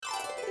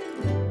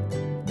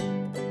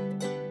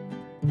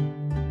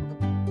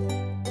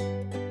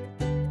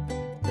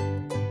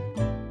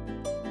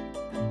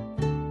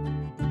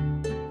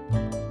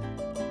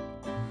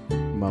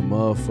My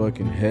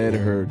motherfucking head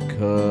hurt,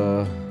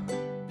 cuh.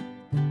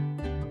 You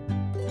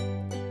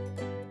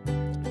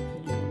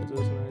want to do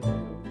this another day?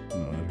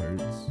 No, it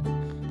hurts.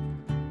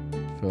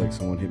 I feel like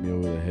someone hit me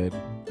over the head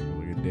with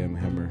like a damn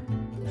hammer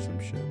or some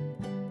shit.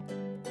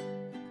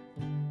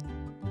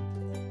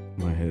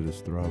 My head is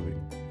throbbing.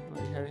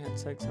 Oh, you haven't had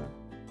sex,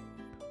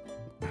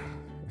 huh?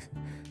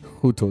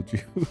 Who told you?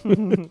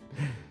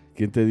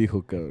 ¿Quién te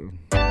dijo, cabrón?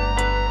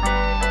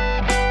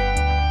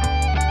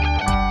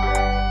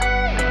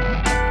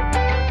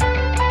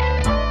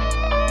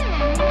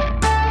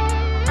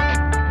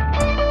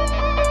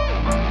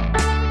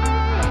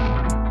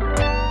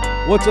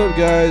 What's up,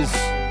 guys?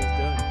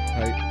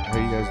 How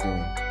you guys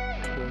doing?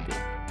 Doing good.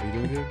 Are you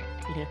doing good?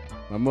 Yeah.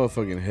 My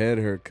motherfucking head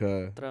hurt,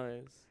 cuh.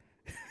 Otra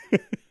vez.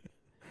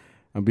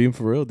 I'm being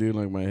for real, dude.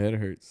 Like, my head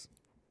hurts.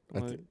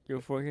 Well,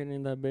 your forehead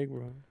ain't that big,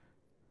 bro.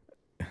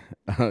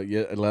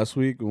 Yeah, last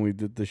week when we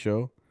did the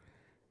show,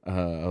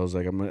 I was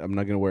like, I'm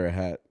not gonna wear a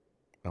hat.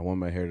 I want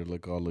my hair to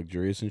look all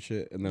luxurious and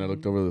shit. And then I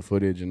looked over the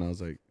footage and I was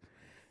like,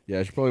 yeah,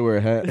 I should probably wear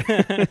a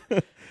hat.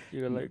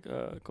 You're like,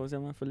 ¿cómo se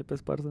llama? Felipe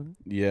Esparza.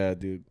 Yeah,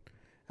 dude.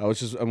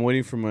 I'm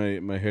waiting for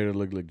my hair to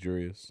look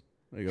luxurious.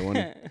 Like I want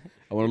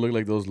to look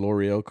like those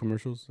L'Oreal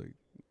commercials, like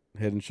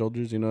Head and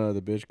Shoulders. You know, how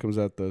the bitch comes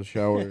out the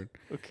shower.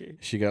 Okay.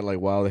 She got like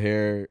wild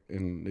hair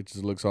and it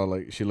just looks all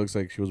like she looks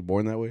like she was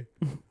born that way.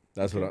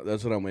 That's Okay.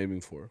 that's what I'm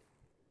aiming for,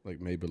 like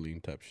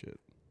Maybelline type shit.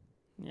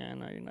 Yeah,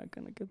 no, you're not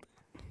gonna get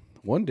that.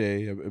 One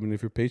day, I mean,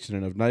 if you're patient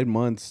enough, 9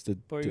 months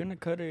But you're gonna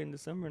cut it in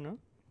December, no?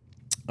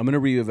 I'm gonna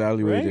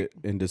reevaluate Right? it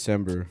in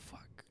December.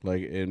 Fuck.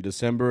 Like in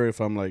December, if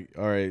I'm like,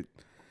 all right,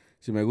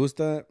 si me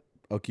gusta,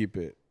 I'll keep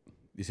it.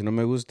 Y si no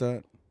me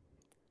gusta,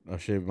 I'll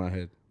shave my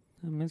head.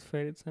 I miss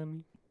faded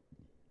Sammy.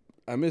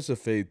 I miss a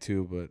fade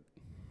too, but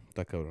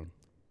está cabrón.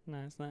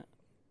 Nah, it's not.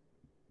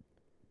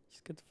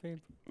 Just get the fade.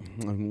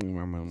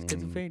 Just get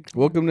the fade. Come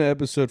Welcome to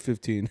episode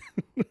 15.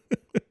 on.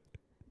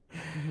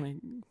 Like,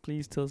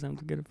 please tell Sam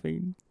to get a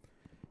fade.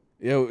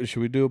 Yeah,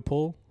 should we do a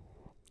poll?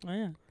 Oh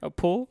yeah, a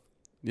pull.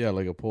 Yeah,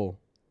 like a poll.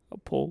 A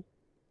pull.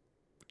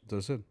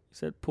 That's it. You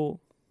said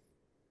pull.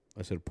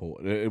 I said poll.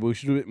 We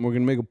should do it. We're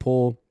gonna make a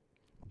poll,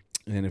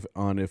 and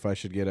if I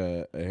should get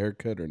a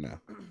haircut or not.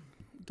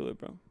 Do it,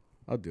 bro.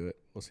 I'll do it.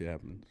 We'll see what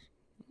happens.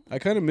 I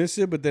kind of miss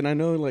it, but then I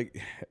know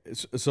like,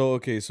 so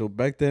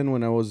back then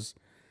when I was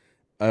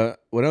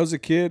a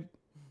kid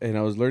and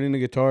I was learning the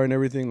guitar and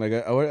everything, like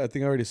I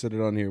think I already said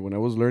it on here. When I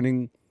was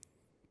learning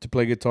to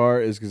play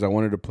guitar is because I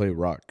wanted to play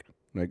rock.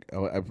 Like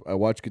I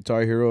watched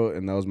Guitar Hero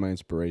and that was my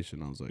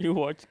inspiration. I was like, You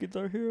watch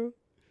Guitar Hero?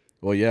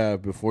 well, yeah.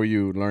 Before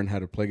you learn how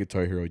to play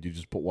Guitar Hero, you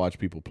just watch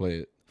people play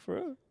it. For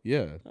real?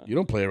 Yeah, you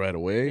don't play it right You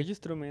away.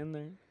 just threw me in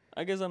there.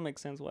 I guess that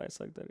makes sense why I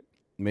sucked at it.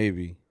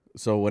 Maybe.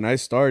 So when I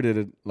started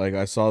it, like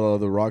I saw the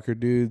other rocker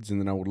dudes, and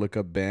then I would look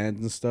up bands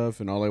and stuff,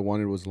 and all I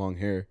wanted was long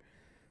hair.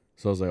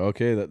 So I was like,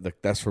 okay,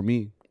 that's for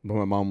me. But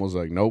my mom was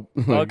like, nope.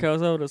 Like, Okay, I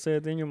was able to say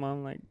it. Then your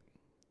mom like,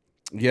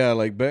 yeah,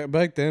 like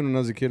back then when I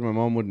was a kid, my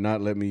mom would not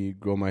let me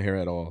grow my hair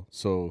at all.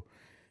 So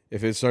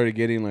if it started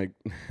getting like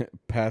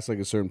past like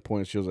a certain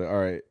point, she was like, all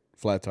right,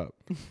 flat top.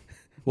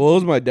 Well, it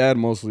was my dad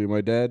mostly. My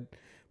dad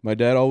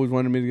always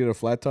wanted me to get a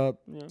flat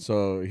top. yeah.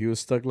 So he was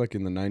stuck like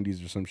in the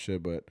 90s or some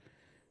shit, but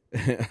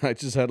I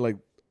just had like,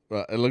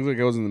 it looked like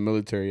I was in the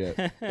military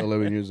at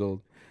 11 years old.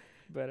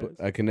 Badass.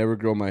 But I can never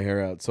grow my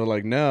hair out. So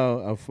like now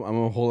I'm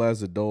a whole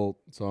ass adult.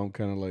 So I'm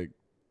kind of like,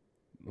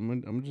 I'm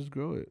gonna just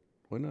grow it.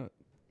 Why not?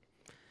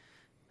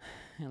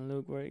 And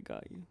look where it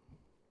got you.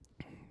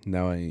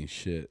 Now I ain't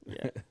shit.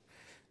 Yeah.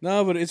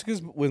 No, but it's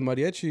because with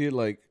mariachi,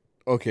 like,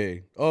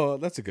 okay. Oh,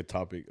 that's a good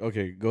topic.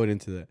 Okay, going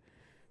into that.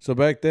 So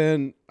back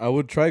then, I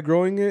would try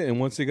growing it, and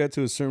once it got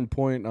to a certain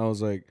point, I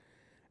was like,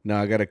 no,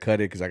 I gotta cut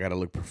it because I gotta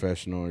look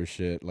professional or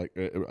shit. Like,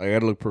 I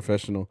gotta look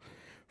professional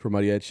for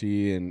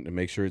mariachi and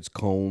make sure it's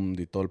combed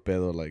y todo el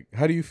pedo. Like,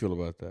 how do you feel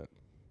about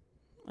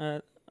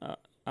that?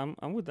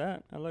 I'm with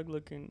that. I like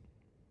looking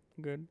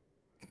good.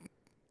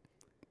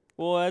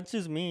 Well, that's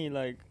just me.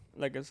 Like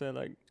I said,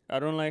 like I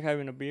don't like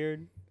having a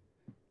beard.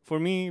 For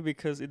me,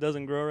 because it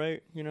doesn't grow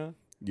right. You know.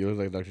 You look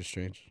like Doctor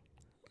Strange.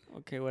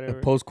 Okay, whatever.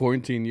 Post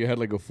quarantine, you had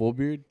like a full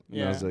beard. And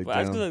Yeah, I was like, but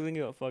that's damn, because I think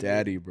of fuck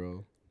daddy,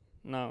 bro,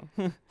 No,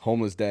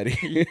 homeless daddy.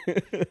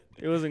 it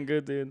wasn't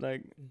good, dude.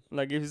 Like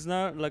if it's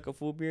not like a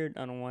full beard,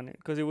 I don't want it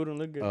because it wouldn't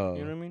look good. Oh.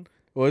 You know what I mean?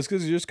 Well, it's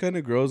because it just kind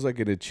of grows like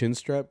in a chin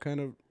strap,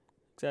 kind of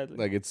Exactly.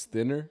 like it's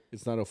thinner.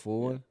 It's not a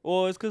full one.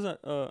 Well, it's because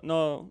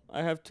no,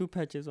 I have 2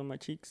 patches on my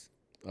cheeks,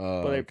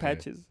 but they're Okay.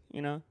 patches.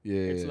 You know, Yeah,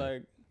 it's yeah.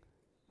 like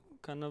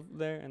kind of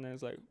there, and then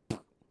it's like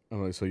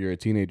I'm like, so you're a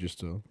teenager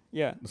still?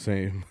 yeah.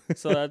 Same.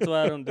 So that's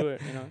why I don't do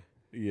it. You know.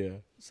 Yeah,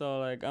 So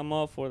like I'm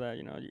all for that.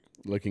 You know.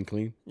 looking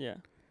clean. Yeah.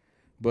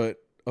 But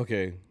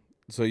okay,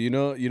 so you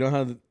know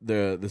how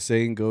the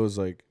saying goes,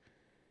 like,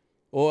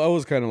 well, I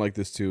was kind of like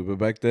this too, but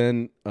back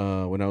then,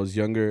 when I was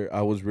younger,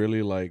 I was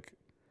really like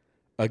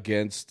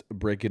against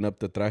breaking up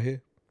the traje.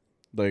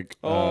 Like,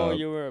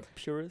 You were a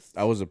purist.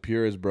 I was a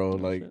purist, bro. Oh,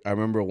 Like, shit. I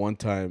remember one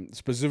time,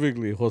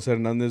 specifically, Jose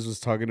Hernandez was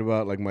talking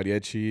about like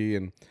mariachi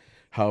and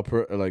how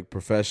like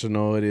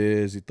professional it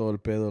is, y todo el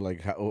pedo,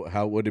 like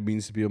how what it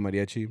means to be a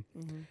mariachi.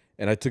 Mm-hmm.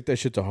 And I took that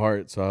shit to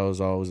heart. So I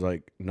was always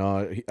like,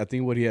 no. I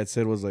think what he had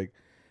said was like,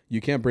 you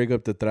can't break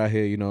up the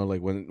traje. You know,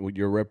 like when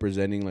you're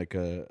representing like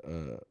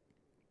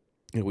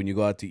when you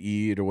go out to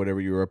eat or whatever,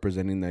 you're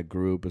representing that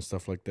group and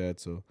stuff like that.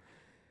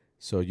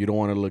 So you don't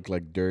want to look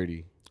like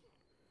dirty.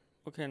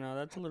 Okay, now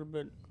that's a little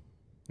bit.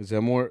 Is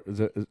that more? Is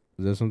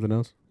that something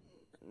else?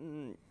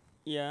 Mm,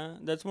 yeah,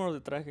 that's more of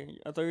the traje.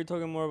 I thought you were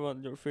talking more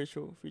about your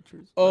facial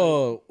features.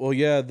 Oh, well,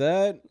 yeah,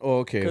 that. Oh,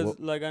 okay. Because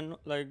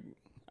Well,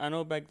 I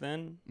know back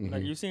then,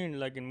 like Mhm. you seen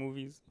like in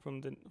movies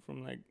from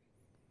like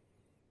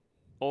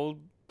old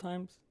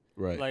times,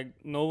 right. like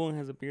no one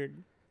has a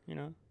beard. You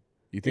know,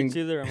 You it's think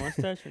either a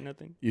mustache or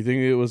nothing. you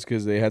think it was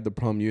because they had the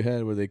problem you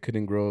had where they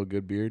couldn't grow a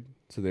good beard,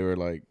 so they were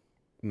like,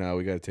 "Nah,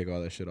 we got to take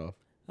all that shit off."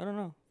 I don't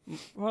know,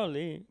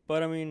 probably,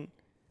 but I mean,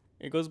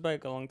 it goes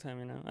back a long time.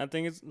 You know, I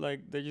think it's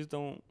like they just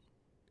don't.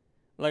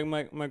 Like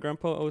my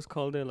grandpa always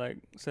called it like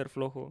ser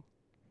flojo.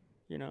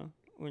 You know,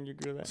 when you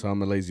grew that. So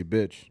I'm a lazy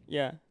bitch.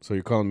 Yeah, So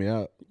you're calling me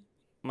out.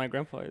 my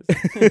grandpa is.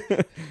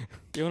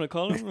 You wanna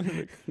call him?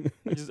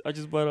 Like, I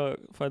just bought a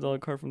 $5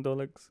 card from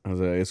Dolex. I was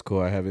like, it's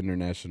cool. I have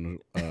international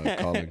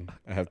calling.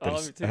 I have Oh,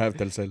 me too. I have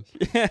Telcel.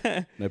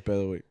 Yeah. No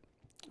pedo, wait.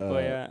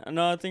 But yeah,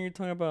 no, I think you're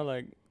talking about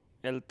like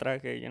el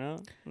traje, you know,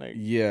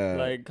 Yeah.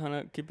 like kind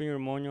of keeping your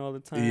moño all the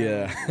time.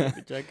 Yeah. Like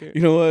the jacket.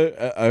 You know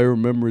what? I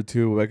remember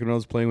too. Back when I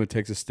was playing with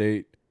Texas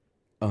State,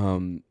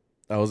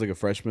 I was like a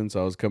freshman, so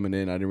I was coming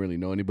in. I didn't really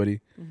know anybody.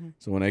 Mm-hmm.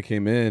 So when I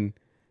came in,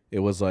 it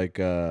was like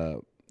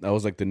I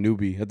was like the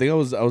newbie. I think I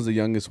was the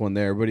youngest one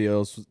there. Everybody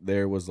else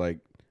there was like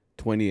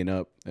 20 and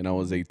up, and I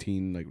was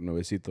 18, like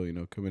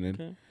novecito, coming in.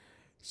 Okay.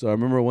 So I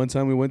remember one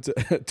time we went to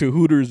to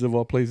Hooters of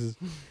all places.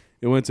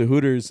 We went to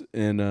Hooters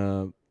and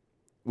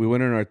we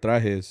went in our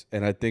trajes,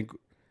 and I think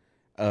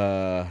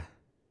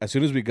as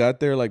soon as we got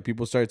there, like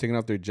people started taking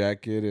off their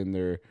jacket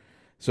and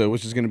so it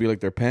was just gonna be like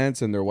their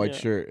pants and their white Yeah.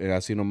 shirt, and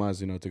así nomás,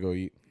 to go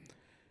eat.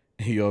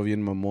 Yo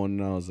bien mamón,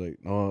 and I was like,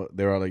 oh,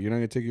 they were like, you're not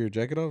gonna take your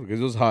jacket off because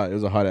it was hot. It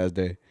was a hot ass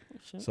day. Oh,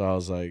 shit. So I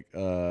was like,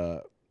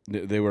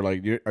 they were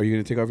like, are you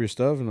gonna take off your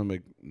stuff? And I'm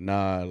like,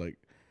 nah, like,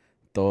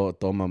 todo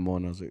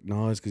mamón. I was like,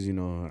 no, it's because I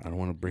don't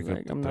want to break up.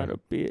 Like The I'm not a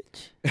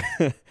bitch.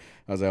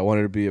 I was like, I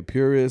wanted to be a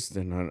purist,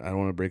 and I don't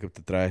want to break up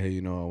the traje.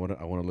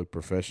 I want to look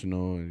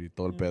professional and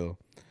todo el Yeah. pedo.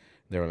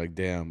 They were like,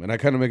 damn, and I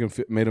kind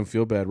of made him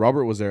feel bad.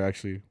 Robert was there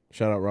actually.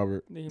 Shout out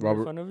Robert. Did he Robert.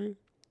 make fun of you?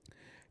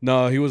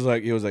 No, he was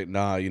like,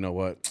 nah, you know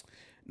what?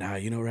 Nah,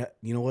 you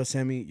know what,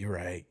 Sammy? You're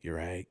right.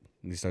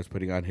 And he starts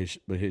putting on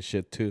his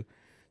shit too.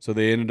 So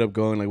they ended up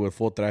going like with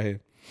full traje.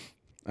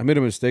 I made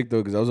a mistake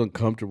though because I was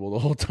uncomfortable the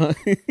whole time.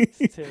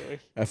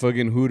 At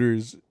fucking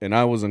Hooters, and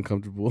I was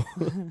uncomfortable.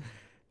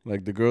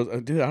 Like the girls,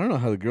 dude, I don't know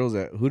how the girls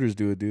at Hooters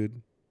do it,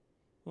 dude.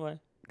 Why?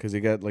 Because they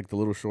got like the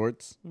little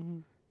shorts. Mm-hmm.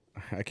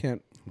 I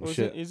can't. Well,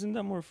 shit. Isn't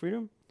that more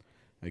freedom?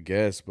 I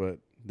guess, but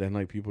then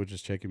like people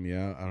just checking me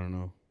out. I don't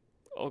know.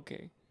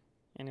 Okay.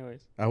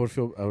 Anyways, I would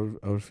feel. I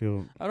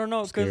don't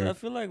know because I Scared.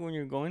 feel like when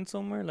you're going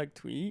somewhere like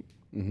to eat,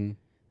 Mm-hmm.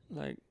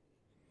 like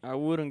I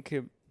wouldn't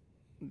keep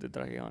the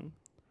traje on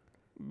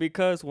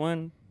because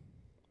one,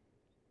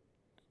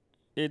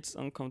 it's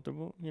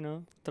uncomfortable. You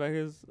know,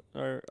 trajes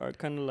are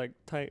kind of like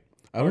tight.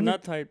 I Or don't.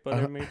 not tight, but I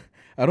they're don't- made.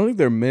 I don't think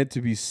they're meant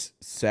to be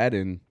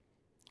satin.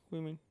 What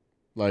do you mean?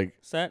 Like,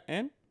 Sat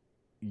and?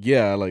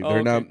 yeah, like Oh, they're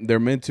okay. not. They're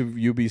meant to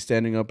you be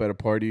standing up at a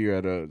party or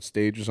at a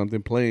stage or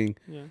something playing.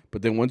 Yeah.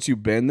 But then once you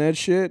bend that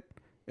shit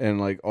and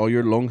like all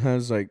your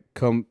lonjas like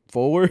come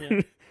forward,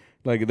 Yeah.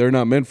 like they're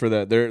not meant for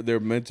that. They're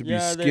meant to be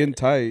Yeah, skin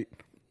tight.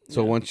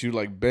 So yeah. once you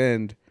like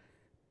bend,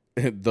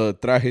 the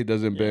traje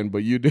doesn't Yeah. bend,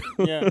 but you do.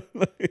 Yeah.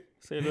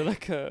 So you look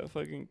like a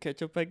fucking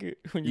ketchup packet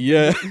when you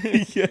Yeah, bend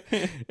it.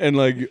 yeah. And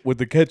like with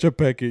the ketchup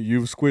packet,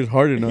 you squish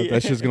hard enough,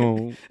 that shit's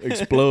gonna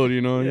explode.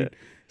 You know what I Yeah. mean?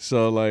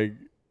 So like,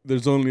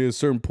 there's only a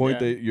certain point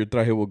Yeah. that your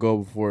traje will go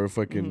before it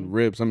fucking Mhm.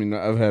 rips. I mean,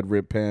 I've had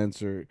ripped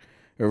pants or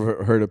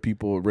ever heard of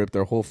people rip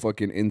their whole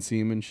fucking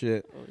inseam and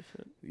shit. Oh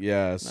shit.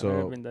 Yeah. I've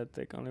never So, been that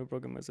thick. I only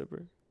broken my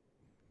zipper.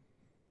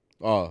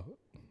 oh,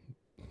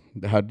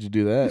 how'd you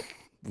do that?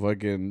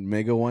 Fucking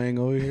mega wang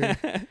over here.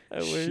 I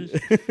wish.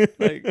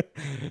 Like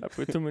I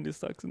put too many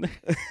stocks in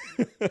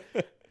there.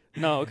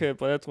 No, okay,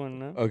 but that's one.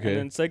 No? Okay. And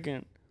then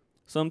second,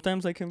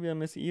 sometimes I can be a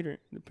messy eater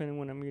depending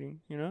when I'm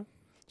eating. You know.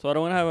 So I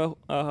don't want to have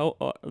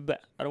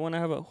I don't want to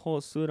have a whole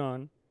suit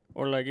on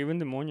or like even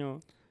the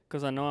moño,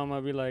 cause I know I'm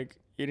gonna be like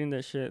eating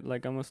that shit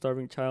like I'm a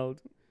starving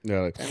child. Yeah,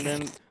 like, And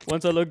then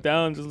once I look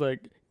down, just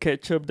like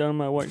ketchup down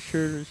my white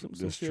shirt or some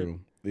that's shit. true.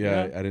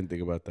 Yeah, Yeah. I didn't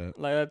think about that.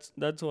 Like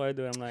that's why I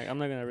do it. I'm like I'm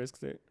not gonna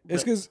risk it.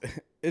 It's But-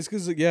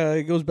 because yeah,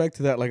 it goes back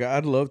to that. Like,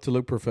 I'd love to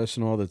look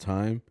professional all the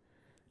time,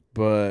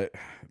 but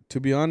to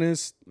be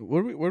honest,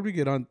 where did we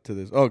get on to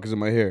this? Oh, because of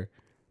my hair,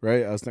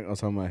 right? I was talking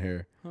about my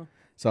hair, Huh.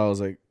 so I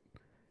was like,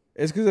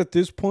 it's because at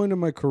this point in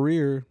my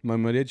career, my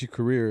mariachi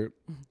career,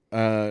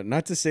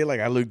 not to say like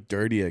I look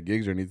dirty at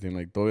gigs or anything.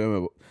 Like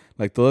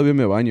todavía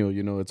me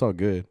baño, it's all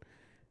good,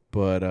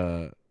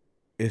 but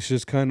it's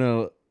just kind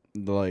of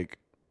like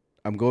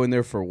I'm going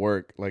there for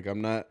work. Like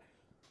I'm not.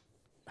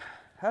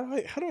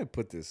 how do I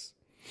put this?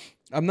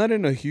 I'm not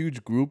in a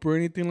huge group or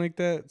anything like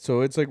that,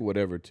 so it's like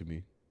whatever to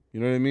me. You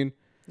know what I mean?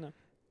 No.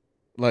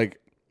 Like,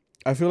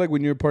 I feel like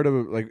when you're part of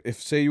like,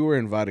 if say you were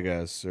in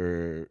Vargas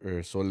or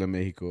Sol de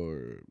Mexico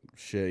or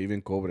shit,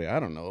 even Cobre, I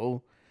don't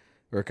know,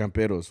 or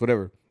Camperos,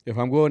 whatever. If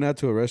I'm going out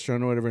to a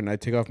restaurant or whatever, and I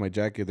take off my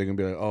jacket, they're gonna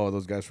be like, "Oh,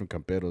 those guys from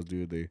Camperos,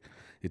 dude,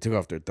 they took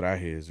off their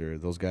trajes," or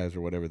those guys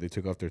or whatever, they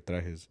took off their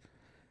trajes,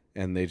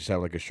 and they just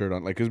have like a shirt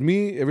on. Like, cause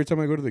me, every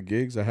time I go to the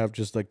gigs, I have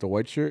just like the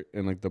white shirt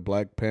and like the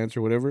black pants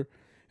or whatever.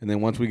 And then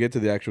once we get to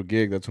the actual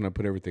gig, that's when I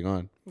put everything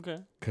on.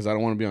 Okay. Cause I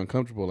don't want to be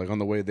uncomfortable, like on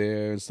the way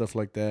there and stuff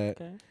like that.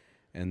 Okay.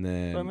 And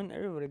then, But I mean,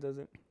 everybody does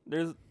it.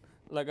 There's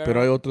like I pero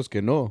don't. hay otros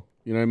que no.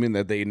 You know what I mean?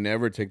 That they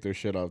never take their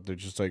shit off. They're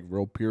just like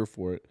real pure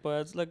for it. But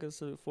it's like I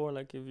said before,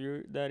 like if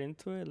you're that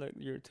into it, like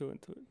you're too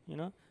into it, you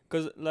know?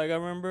 Cause like I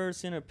remember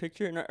seeing a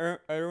picture, and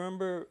I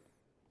remember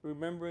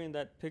remembering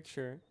that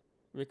picture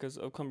because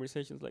of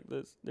conversations like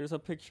this. There's a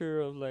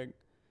picture of like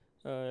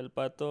El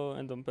Pato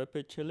and Don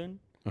Pepe chilling,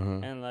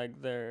 and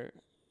like their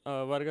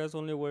Vargas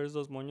only wears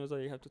those moños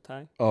that you have to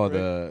tie. Oh,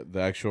 right? the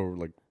actual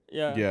like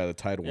the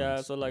tied ones.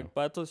 Yeah, so like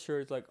Pato's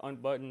shirt is like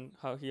unbuttoned,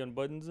 how he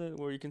unbuttons it,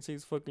 where you can see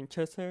his fucking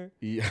chest hair.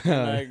 Yeah.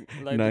 And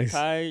like nice. the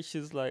tie,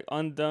 she's like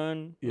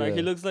undone. Like he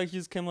Yeah. looks like he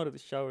just came out of the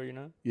shower, you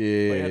know?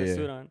 Yeah. But he had a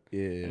suit on.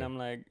 Yeah. And I'm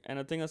like, and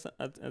I think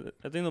I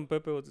think Don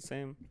Pepe was the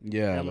same.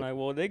 Yeah. And I'm like,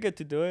 well, they get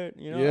to do it,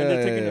 you know? Yeah, And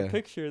they're taking yeah, a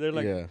picture. They're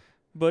like yeah.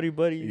 buddy.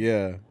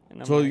 Yeah.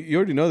 And I'm So like, you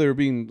already know they were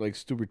being like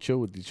super chill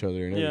with each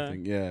other and Yeah.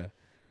 everything. Yeah.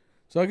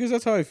 So I guess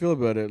that's how I feel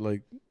about it.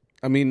 Like,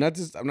 I mean, not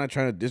just I'm not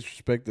trying to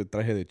disrespect the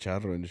traje de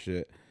charro and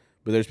shit,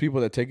 but there's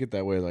people that take it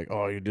that way. Like,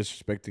 oh, you're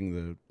disrespecting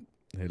the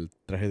el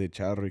traje de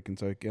charro y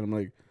sabe qué. And I'm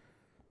like,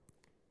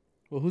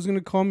 well, who's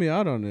gonna call me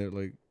out on it?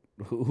 Like,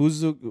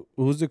 who's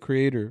the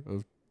creator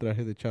of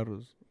traje de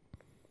charros?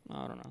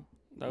 I don't know.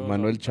 That was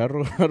Manuel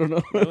Charro? I don't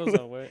know. That was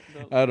a way.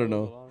 I don't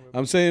know.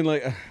 I'm saying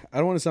like I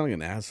don't want to sound like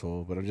an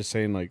asshole, but I'm just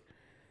saying like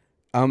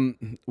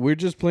we're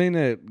just playing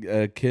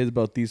at kids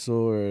bautizo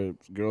or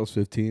girls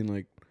 15.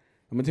 Like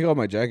I'm gonna take off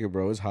my jacket,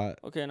 bro. It's hot.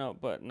 Okay, no,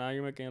 but now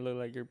you're making it look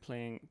like you're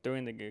playing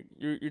during the gig.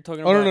 You're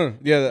talking Oh about. no,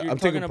 yeah, You're I'm talking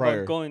taking about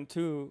prior. going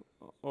to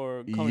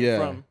or coming Yeah.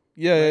 from.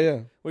 Yeah, right? yeah.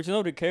 Which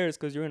nobody cares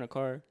because you're in a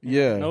car.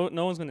 Yeah.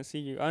 No one's gonna see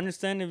you. I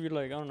understand if you're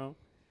like, I don't know,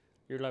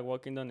 you're like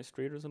walking down the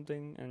street or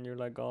something, and you're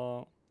like,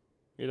 oh,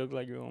 you look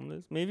like you're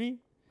homeless. Maybe,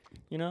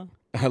 you know.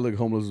 I look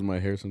homeless with my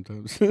hair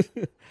sometimes,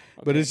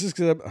 but it's just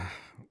because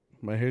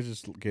my hair's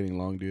just getting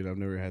long, dude. I've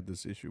never had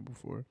this issue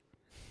before.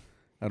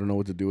 I don't know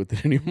what to do with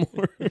it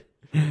anymore.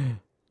 I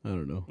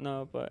don't know.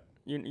 No, but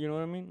you know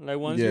what I mean. Like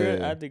once Yeah, you're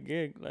yeah. at the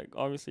gig, like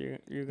obviously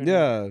you're gonna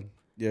Yeah.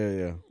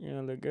 you're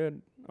gonna look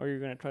good, or you're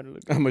gonna try to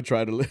look good. I'm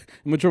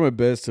gonna try my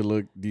best to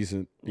look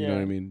decent. You know what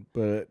I Yeah. mean?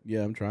 But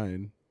yeah, I'm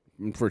trying.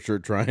 I'm for sure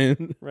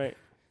trying. Right.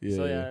 Yeah.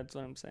 So yeah, that's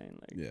what I'm saying.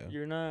 Like Yeah.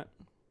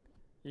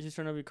 you're just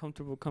trying to be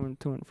comfortable coming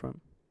to and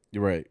from.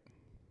 You're right.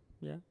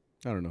 Yeah.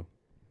 I don't know.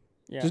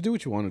 Yeah. Just do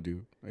what you want to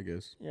do, I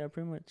guess. Yeah,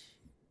 pretty much.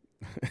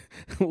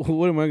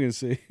 What am I gonna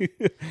say?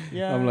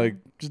 Yeah. I'm like,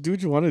 just do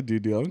what you want to do,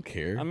 dude. I don't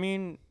care. I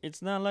mean,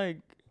 it's not like,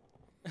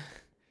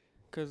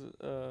 cause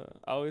I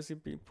always see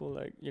people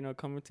like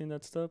commenting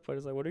that stuff, but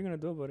it's like, what are you gonna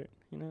do about it?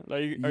 You know, like,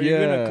 are you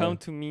gonna Yeah. come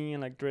to me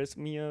and like dress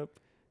me up?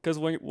 Cause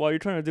while you're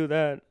trying to do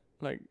that,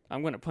 like,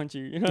 I'm gonna punch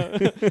you. You know,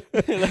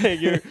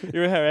 like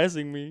you're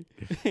harassing me.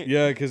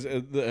 Yeah, because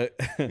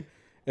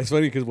it's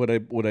funny because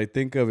what I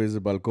think of is a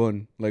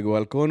balcón. Like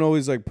balcón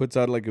always like puts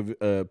out like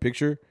a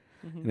picture,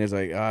 Mhm. and it's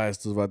like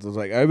estos vatos.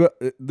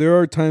 Like there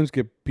are times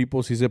que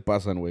people sí se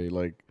pasan, way.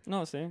 Like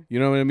No, see. you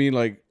know what I mean?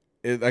 Like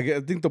I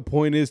think the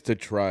point is to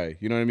try.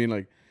 You know what I mean?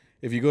 Like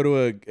if you go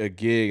to a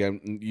gig,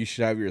 you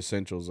should have your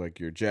essentials like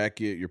your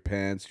jacket, your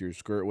pants, your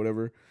skirt,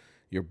 whatever,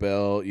 your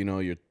belt. You know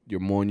your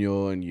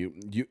moño, and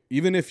you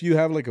even if you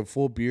have like a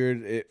full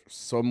beard, it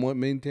somewhat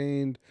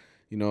maintained.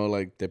 You know,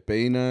 like te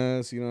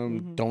peinas, you know,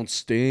 Mhm. don't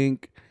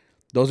stink.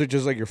 Those are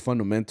just like your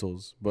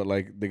fundamentals. But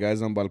like the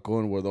guys on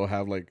balcón where they'll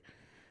have like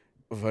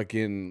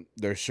fucking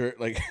their shirt.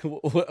 Like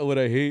what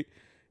I hate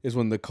is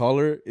when the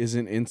collar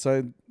isn't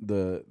inside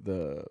the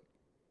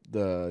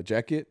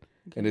jacket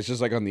and it's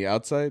just like on the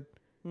outside.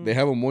 Mm. They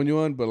have a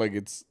moño on, but like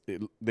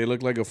they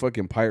look like a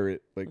fucking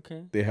pirate. Like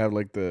Okay. they have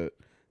like the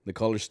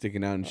collar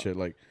sticking out and shit.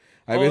 Like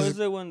Is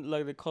it when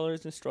like the collar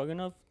isn't strong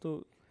enough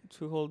to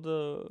hold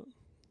the?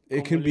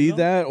 it can be Comolino?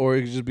 that, or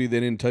it could just be they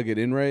didn't tuck it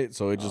in right,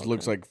 so it just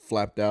looks Okay. like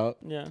flapped out.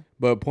 Yeah.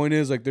 But point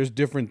is, like, there's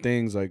different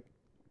things like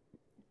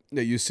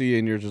that you see,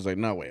 and you're just like,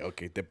 no way,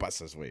 okay, te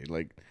pasas, way,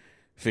 like,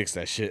 fix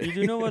that shit. You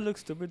do know what looks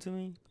stupid to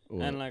me?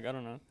 What? And like I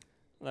don't know,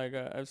 like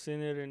I've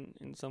seen it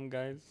in some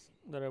guys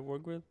that I've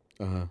worked with.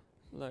 Uh-huh.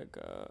 Like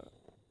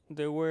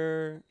they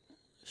wear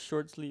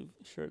short sleeve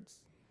shirts.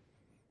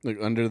 Like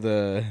under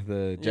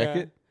the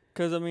jacket.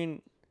 Because I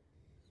mean,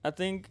 I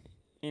think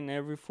in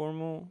every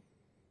formal,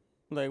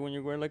 like when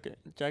you wear like a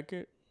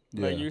jacket,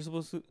 like you're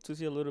supposed to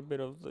see a little bit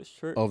of the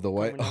shirt Of the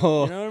white. coming out.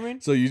 Oh, You know what I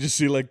mean? so you just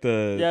see like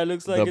the Yeah, it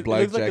looks like it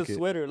black looks like a jacket.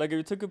 sweater. Like if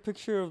you took a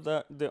picture of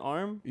the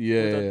arm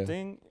Yeah, with that yeah.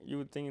 thing, you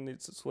would think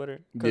it's a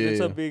sweater because Yeah, it's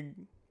yeah. a big.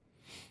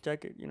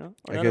 jacket, you know,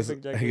 or I not guess a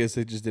big jacket. I guess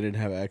they just didn't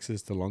have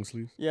access to long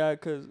sleeves. Yeah,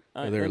 cause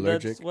They're and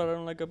allergic. that's what I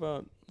don't like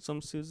about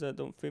some suits that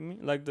don't fit me.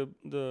 Like the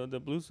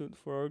blue suit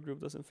for our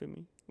group doesn't fit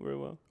me very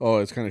well. Oh,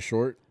 it's kind of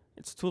short.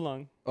 It's too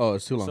long. Oh,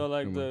 it's too long. So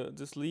like Never mind.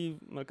 the sleeve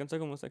me alcanza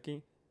como hasta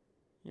aquí.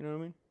 You know what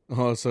I mean?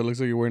 Oh, so it looks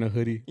like you're wearing a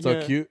hoodie. It's all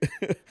Yeah. cute.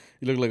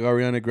 You look like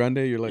Ariana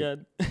Grande. You're like, Yeah,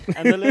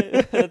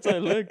 andale, that's how I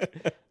look.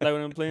 Like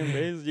when I'm playing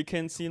bass, you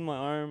can't see my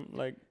arm,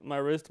 like my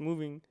wrist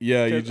moving.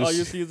 yeah, you 'Cause all you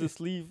just see is the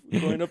sleeve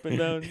going up and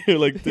down. you're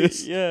like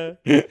this. Yeah.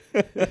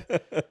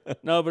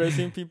 No, but I've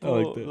seen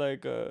people that.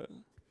 like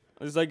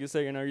it's like you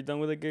say, are you done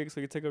with the gig?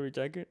 So you take off your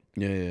jacket.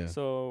 Yeah.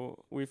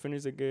 So we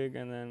finish the gig,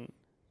 and then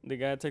the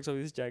guy takes off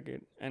his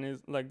jacket, and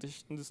it's like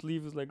the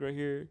sleeve is like right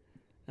here.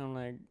 And I'm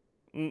like,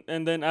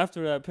 and then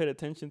after I paid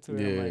attention to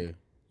it, I'm like,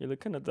 you look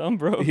kind of dumb,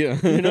 bro. Yeah.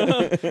 You know,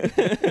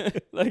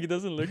 like it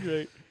doesn't look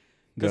right.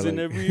 Because in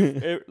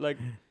like,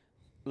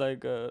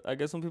 every I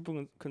guess some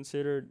people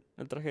consider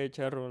el traje de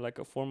charro like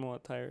a formal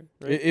attire,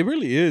 right? it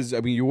really is. I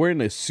mean, you're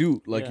wearing a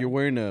suit, like Yeah. you're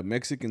wearing a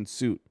Mexican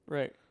suit.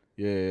 Right.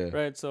 Yeah.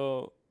 Right.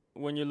 So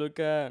when you look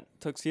at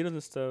tuxedos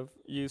and stuff,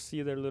 you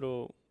see that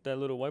little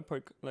white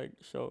part like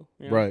show.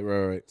 You know?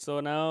 Right.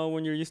 So now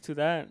when you're used to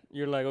that,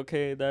 you're like,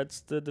 okay,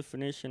 that's the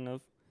definition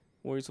of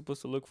what you're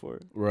supposed to look for.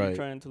 Right. You're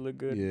trying to look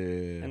good.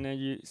 Yeah. And then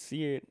you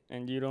see it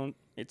and you don't.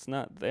 It's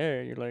not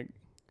there. You're like,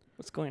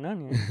 what's going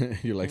on here?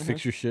 You're like,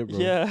 fix your shit, bro.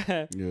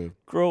 Yeah. Yeah.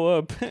 Grow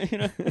up. You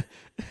know.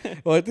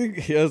 Well, I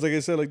think, yeah, like I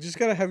said, like, just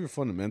gotta have your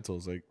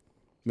fundamentals. Like,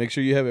 make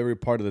sure you have every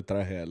part of the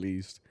traje at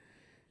least.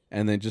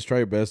 And then just try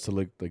your best to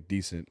look, like,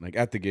 decent. Like,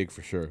 at the gig,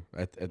 for sure.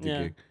 At the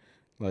gig.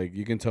 Like,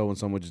 you can tell when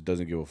someone just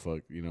doesn't give a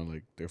fuck. You know,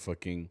 like, they're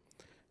fucking...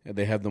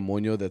 They have the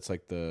moño that's,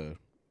 like, the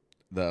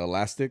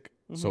elastic.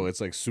 So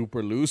it's, like,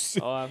 super loose.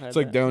 Oh, I've had It's,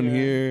 like, that. down Yeah.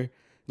 here.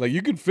 Like,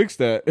 you can fix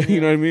that. Yeah.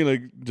 You know what I mean?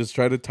 Like, just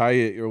try to tie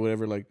it or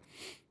whatever. Like,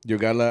 your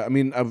gala... I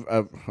mean,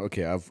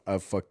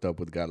 I've fucked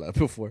up with gala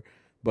before.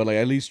 But, like,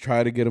 at least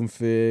try to get them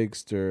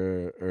fixed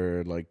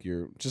or like,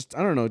 you're just,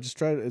 I don't know, just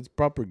try, it's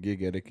proper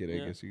gig etiquette, I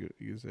Yeah. guess you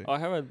could say. I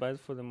have advice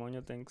for the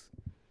moño things.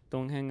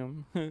 Don't hang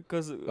them.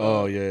 Because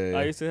Yeah.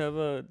 I used to have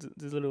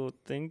these little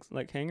things,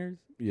 like hangers,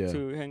 Yeah.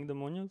 to hang the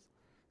moños.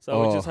 So I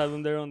would just have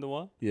them there on the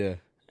wall. Yeah.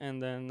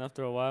 And then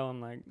after a while,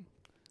 I'm like,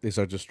 They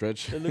start to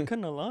stretch. they look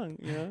kind of long,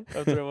 you know?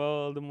 After a while,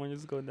 all the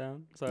moños go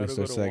down. So I They had to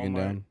go start to sagging Walmart.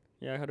 down.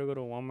 Yeah, I had to go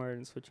to Walmart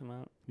and switch them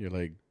out. You're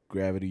like,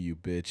 gravity, you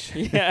bitch.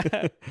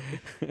 Yeah.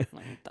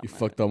 You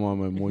fucked up all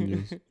my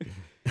moños.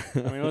 I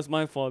mean, it was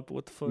my fault, but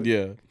what the fuck?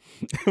 Yeah.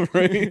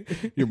 Right?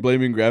 You're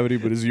blaming gravity,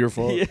 but it's your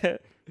fault. Yeah.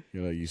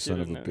 You're like, you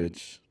son of a Should've known.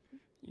 bitch.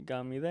 You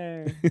got me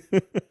there.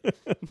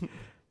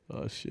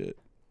 Oh, shit.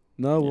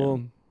 No, Yeah.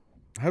 well,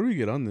 how do we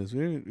get on this? We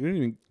didn't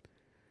even,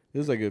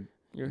 this is like a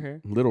Your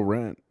hair? little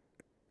rant.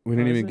 We Oh,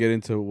 didn't is even it? get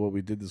into what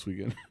we did this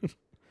weekend. We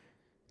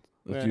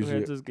That's had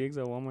usually. those gigs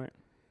at Walmart.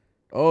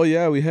 Oh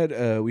yeah, we had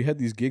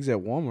these gigs at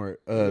Walmart.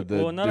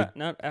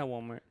 Not at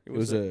Walmart. It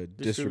was a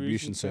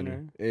distribution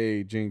center.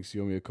 Hey Jinx,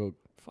 you owe me a Coke.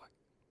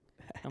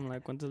 I'm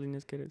like, ¿cuántas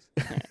líneas quieres?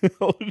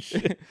 Oh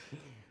shit!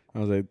 I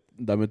was like,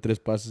 dame tres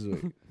pases.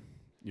 güey."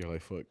 You're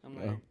like, fuck. I'm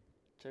Oh. like,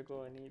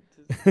 Checo, I need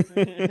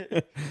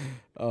to.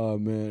 Oh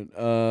man.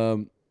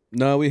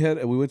 No, we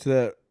went to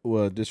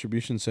that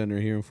distribution center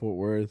here in Fort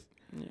Worth.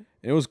 Yeah.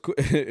 It was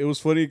it was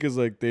funny because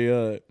like they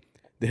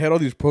had all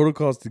these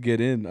protocols to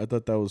get in. I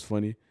thought that was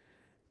funny.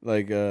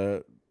 Like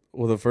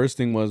well, the first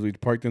thing was we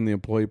parked in the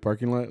employee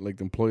parking lot, like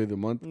the employee of the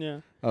month. Yeah.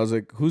 I was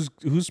like, whose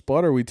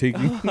spot are we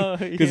taking? Oh,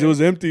 Because it was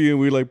empty and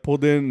we like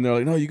pulled in and they're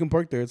like, no, you can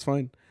park there, it's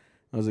fine.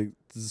 I was like,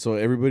 so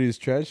everybody's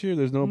trash here?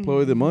 There's no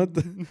employee of the month?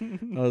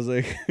 I was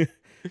like,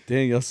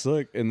 dang, y'all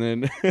suck. And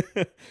then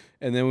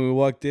and then when we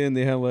walked in,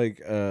 they had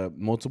like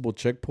multiple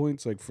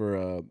checkpoints like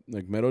for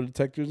like metal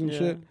detectors and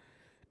shit.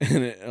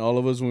 And all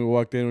of us when we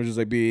walked in were just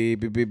like beep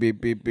beep beep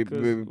beep beep beep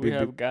beep. We beep,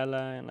 have beep.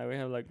 gala and like we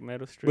have like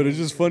metal strings. But it's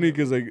just funny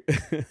because like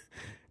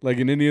like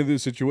in any other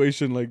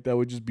situation like that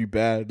would just be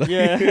bad. Like,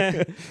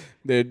 Yeah.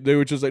 they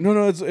were just like,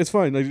 no, it's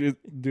fine. Like,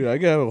 dude, I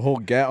could have a whole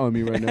gat on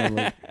me right now.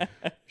 Like,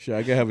 shit,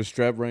 I could have a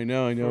strap right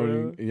now, and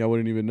y'all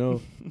wouldn't even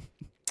know.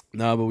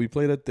 Nah, but we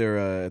played at their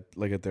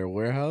at their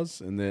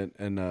warehouse, and it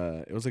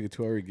was like a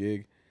 2-hour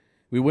gig.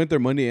 We went there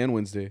Monday and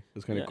Wednesday. It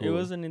was kind of cool. It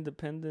was an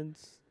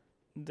Independence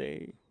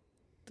Day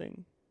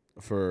thing.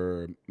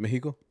 For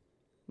Mexico.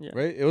 Yeah.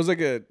 Right. It was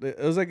like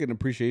an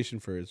appreciation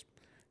for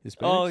Hispanics.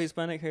 Oh,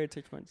 Hispanic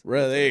Heritage Month.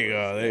 Right,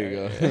 there you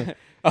go.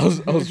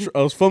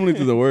 I was fumbling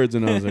through the words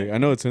and I was like, I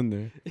know it's in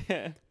there.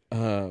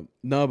 Yeah.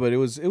 No, but it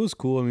was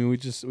cool. I mean, we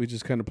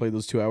just kind of played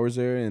those 2 hours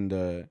there and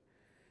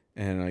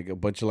like a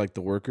bunch of like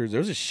the workers. There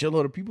was a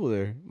shitload of people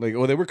there. Like,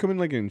 they were coming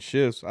like in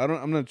shifts.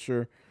 I'm not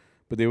sure,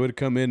 but they would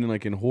come in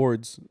like in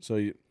hordes.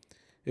 So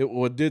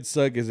what did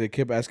suck is they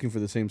kept asking for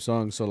the same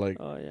song. So like,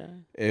 Oh yeah.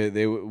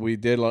 we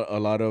did a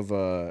lot of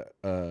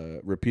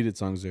repeated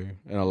songs there,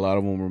 and a lot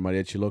of them were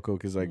Mariachi Loco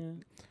because like.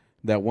 Yeah.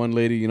 That one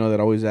lady, that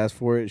always asks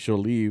for it, she'll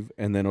leave,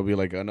 and then it'll be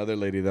like another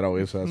lady that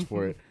always asks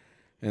for it,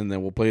 and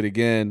then we'll play it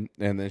again,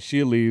 and then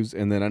she leaves,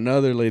 and then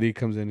another lady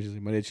comes in, and she's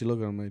like, Mariachi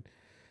Loco. I'm like,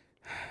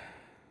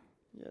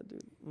 Yeah,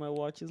 dude. My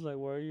watch is like,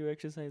 why are you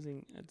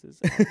exercising at this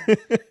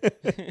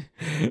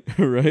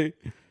hour? Right?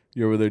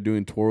 You're over there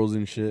doing twirls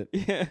and shit.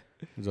 Yeah.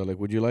 So like,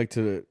 would you like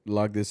to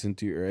log this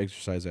into your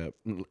exercise app?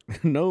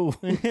 No.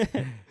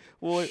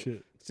 Well,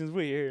 Shit. since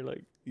we're here,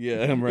 like.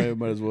 Yeah, I'm right.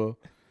 Might as well.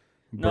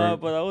 No, Burn.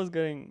 but it was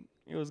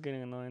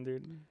getting annoying,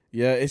 dude.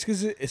 Yeah, it's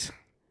because it's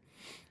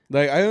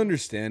like I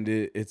understand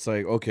it. It's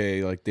like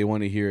okay, like they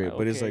want to hear it,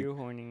 but it's like you're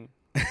horny.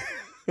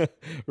 right.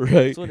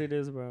 That's what it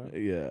is, bro.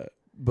 Yeah,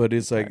 but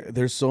it's like tired.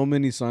 there's so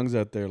many songs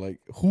out there. Like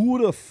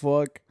who the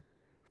fuck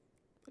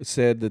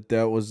said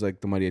that was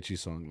like the mariachi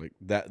song? Like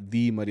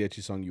the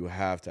mariachi song you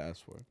have to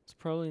ask for. It's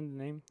probably in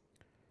the name.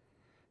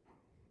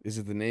 Is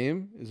it the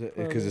name? Is it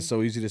because Probably. it's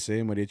so easy to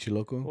say mariachi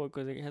loco? Well,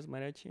 because it has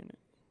mariachi in it.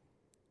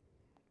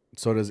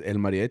 So does El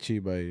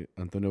Mariachi by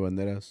Antonio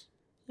Banderas.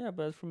 Yeah,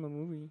 but it's from a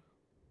movie.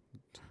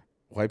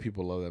 White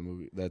people love that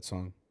movie, that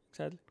song.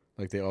 Exactly.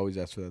 Like they always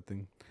ask for that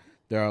thing.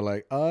 They're all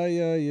like, ay,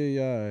 ay,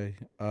 ay,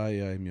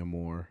 ay, ay, mi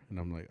amor. And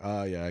I'm like,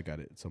 ah, yeah, I got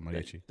it. It's a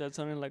mariachi. That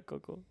sounded like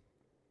Coco.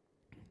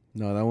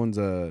 No, that one's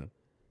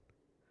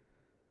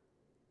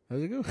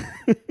how's it go?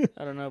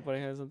 I don't know, but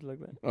it has something like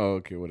that. Oh,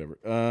 okay, whatever.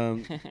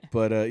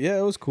 But yeah,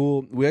 it was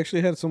cool. We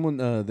actually had someone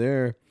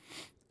there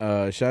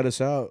shout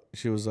us out.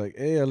 She was like,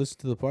 hey, I listened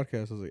to the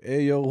podcast. I was like,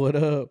 hey, yo, what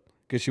up?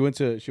 Because she went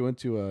to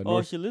Oh,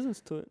 North. she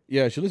listens to it.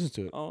 Yeah, she listens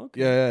to it. Oh, okay.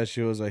 Yeah.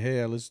 She was like,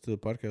 hey, I listened to the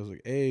podcast. I was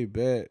like, hey,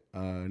 bet.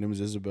 Her name is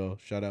Isabel.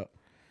 Shout out.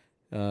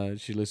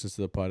 She listens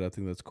to the pod. I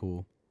think that's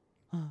cool.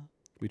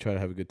 We try to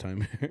have a good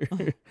time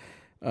here.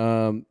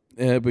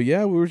 But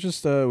yeah, we were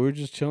just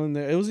chilling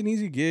there. It was an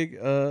easy gig.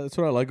 That's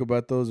what I like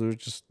about those.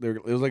 It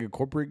was like a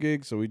corporate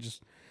gig, so we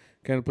just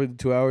kind of played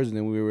the 2 hours and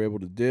then we were able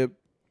to dip.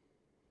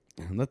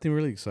 Nothing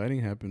really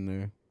exciting happened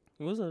there.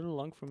 It was a little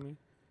long for me.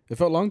 It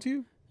felt long to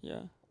you?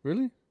 Yeah,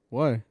 Really?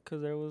 Why?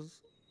 because it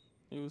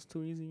was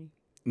too easy.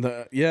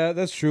 Yeah,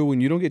 that's true. When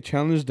you don't get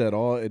challenged at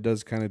all, it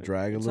does kind of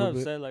drag a It's little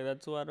bit. upset. Like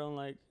that's why I don't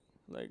like.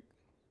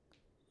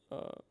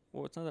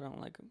 Well, it's not that I don't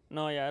like them.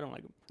 No, yeah, I don't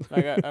like them.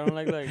 Like I don't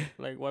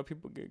like white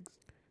people gigs.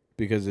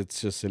 Because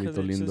it's just Cielito Because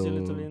it's just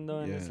Lindo. Cielito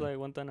Lindo, and Yeah. it's like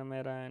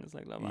Guantanamera, and it's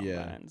like La Bamba,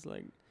 Yeah. and it's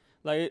like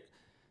I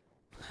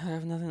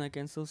have nothing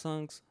against those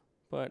songs,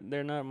 but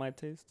they're not my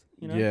taste.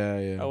 You know.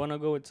 Yeah. I want to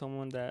go with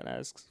someone that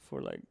asks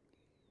for like.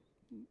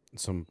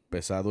 Some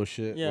pesado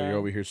shit where Yeah. you're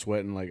over here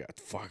sweating like,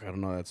 fuck, I don't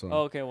know that song.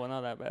 Oh, okay, well,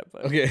 not that bad,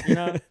 but Okay. you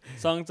know,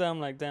 songs that I'm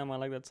like, damn, I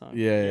like that song.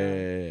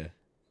 Yeah.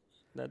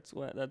 That's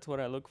what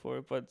I look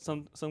for. But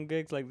some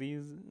gigs like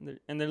these,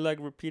 they're like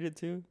repeated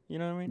too. You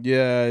know what I mean?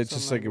 Yeah, it's So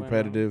just I'm like like,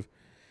 repetitive.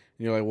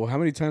 And you're like, well, how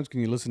many times can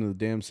you listen to the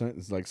damn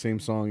sentence? Like, same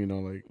song, you know,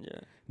 like, Yeah.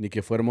 Ni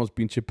que fuéramos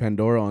pinche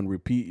Pandora on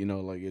repeat, you know,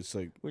 like, it's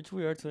like, Which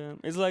we are to him.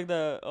 It's like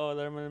that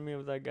reminded me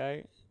of that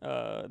guy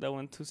that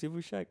went to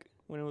Seafood Shack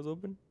when it was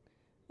open.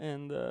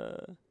 And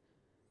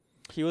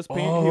he was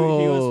paying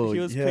he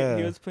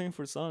was paying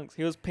for songs.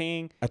 He was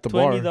paying at the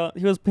bar.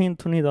 He was paying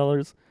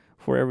 $20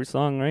 for every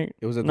song, right?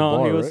 It was at the No,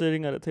 bar, he was right?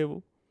 sitting at a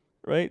table.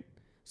 Right?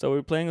 So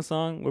we're playing a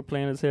song, we're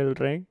playing El Ser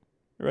del Rey,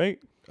 right?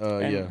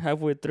 And Yeah.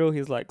 halfway through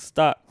he's like,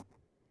 stop.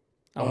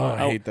 I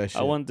hate that shit.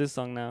 I want this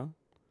song now.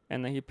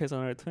 And then he pays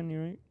another 20,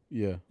 right?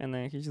 Yeah. And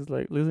then he's just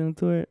like listening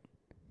to it.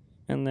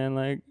 And then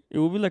like it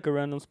would be like a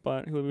random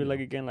spot. He would be like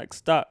again like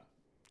stop.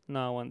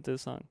 No, I want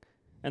this song.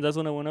 And that's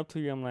when I went up to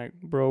you. I'm like,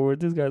 bro, where's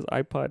this guy's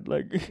iPod?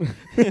 Like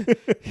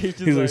he's just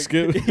He's like,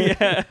 skip.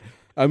 Yeah.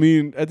 I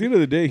mean, at the end of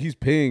the day, he's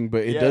paying,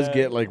 but it does Yeah.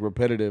 get like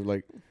repetitive.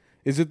 Like,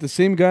 is it the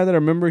same guy that I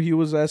remember he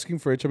was asking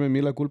for Échame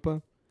mi la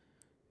culpa?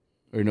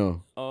 Or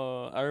no?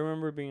 I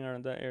remember being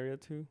around that area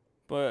too.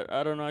 But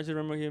I don't know. I just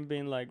remember him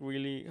being like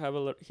really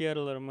he had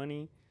a lot of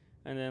money,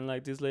 and then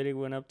like this lady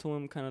went up to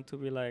him kind of to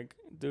be like,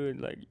 dude,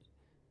 like,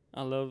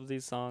 I love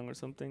this song or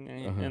something,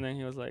 and and then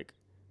he was like,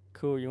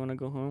 cool, you wanna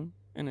go home?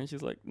 And then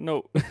she's like,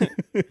 no.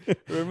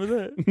 Remember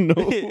that?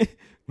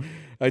 No.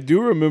 I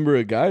do remember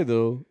a guy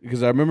though,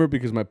 because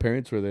my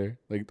parents were there.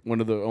 Like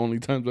one of the only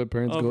times my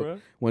parents Bro.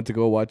 went to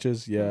go watch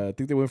us. Yeah, I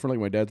think they went for like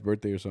my dad's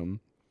birthday or something.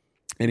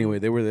 Anyway,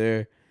 they were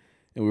there,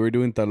 and we were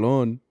doing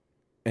talon,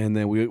 and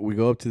then we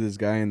go up to this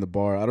guy in the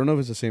bar. I don't know if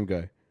it's the same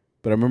guy,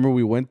 but I remember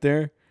we went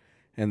there,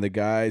 and the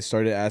guy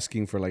started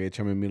asking for like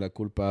Échame mi la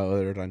culpa,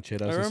 other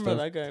rancheras I and remember stuff.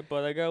 that guy,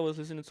 but that guy was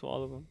listening to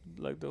all of them,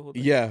 like the whole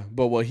thing. Yeah,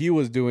 but what he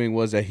was doing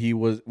was that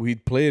we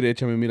played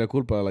Échame mi la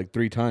culpa like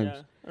 3 times.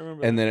 Yeah, I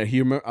remember. And then I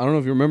don't know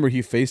if you remember,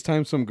 he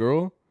FaceTimed some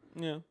girl,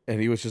 yeah, and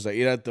he was just like,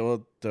 "Ira, te la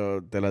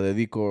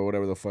dedico," or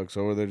whatever the fuck.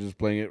 So they're just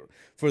playing it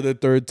for the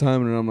 3rd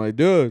time, and I'm like,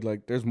 dude,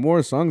 like, there's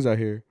more songs out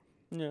here.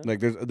 yeah. Like,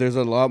 there's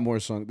a lot more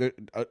songs.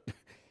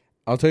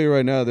 I'll tell you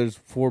right now, there's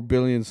 4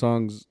 billion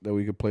songs that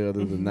we could play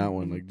other than that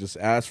one. Like, just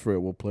ask for it,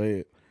 we'll play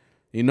it.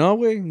 You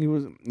know,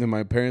 and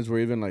my parents were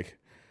even like,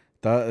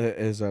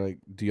 like,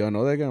 do y'all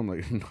know that guy? I'm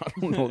like, no, I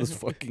don't know this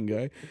fucking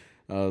guy.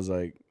 I was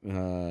like,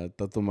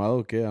 ¿Tá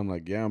tomado qué? I'm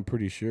like, yeah, I'm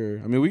pretty sure.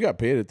 I mean, we got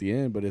paid at the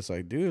end, but it's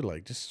like, dude,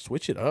 like, just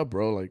switch it up,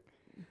 bro. Like,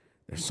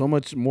 there's so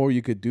much more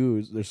you could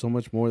do. There's so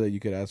much more that you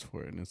could ask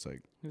for. And it's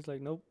like, He's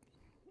like, nope.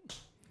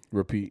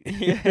 repeat.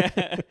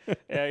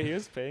 Yeah, he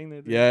was paying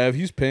it. Yeah, if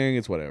he's paying,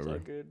 it's It's all whatever.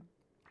 good.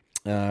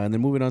 And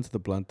then moving on to the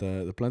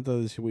planta. The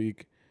planta this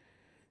week,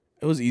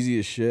 it was easy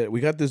as shit. We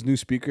got this new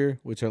speaker,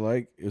 which I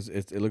like.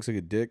 It looks like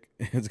a dick.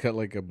 It's got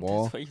like a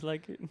ball. That's why you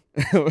like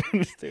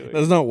it.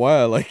 That's not why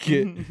I like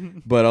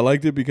it, but I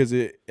liked it because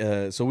it.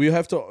 So we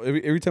have to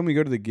every time we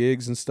go to the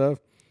gigs and stuff,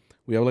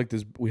 we have like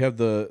this. We have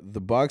the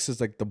box is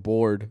like the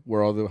board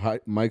where all the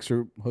mics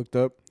are hooked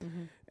up,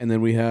 and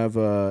then we have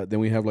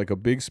like a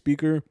big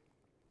speaker,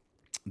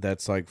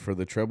 that's like for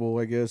the treble,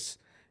 I guess,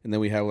 and then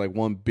we have like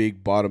one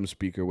big bottom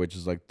speaker, which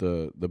is like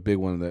the big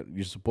one that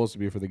you're supposed to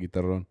be for the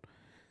guitarrón.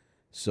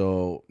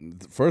 So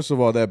first of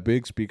all, that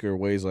big speaker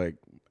weighs like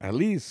at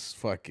least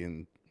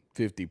fucking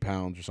 50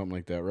 pounds or something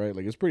like that, right?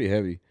 Like it's pretty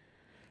heavy.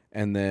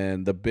 And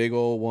then the big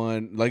old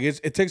one, like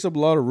it takes up a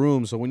lot of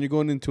room. So when you're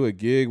going into a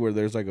gig where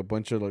there's like a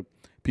bunch of like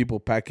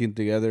people packing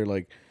together,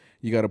 like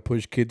you got to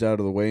push kids out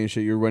of the way and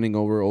shit. You're running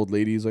over old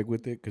ladies like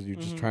with it because you're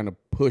just trying to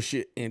push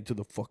it into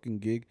the fucking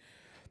gig.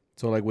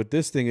 So like with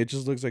this thing, it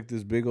just looks like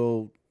this big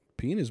old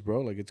penis, bro.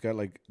 Like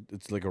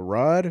it's like a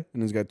rod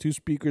and it's got two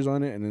speakers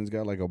on it and then it's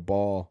got like a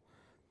ball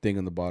thing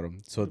on the bottom.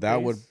 So The that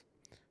bass? would,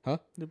 huh?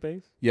 The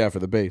bass. Yeah, for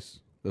the bass.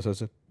 That's what I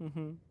said.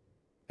 Mm-hmm.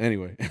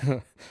 Anyway,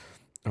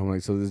 I'm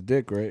like, so this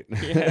dick, right?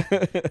 Yeah.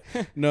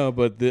 No,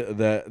 but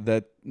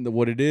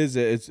what it is,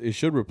 it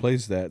should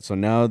replace that. So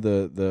now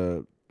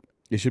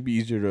it should be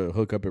easier to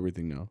hook up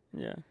everything now.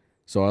 Yeah.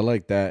 So I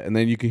like that, and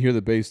then you can hear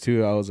the bass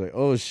too. I was like,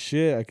 oh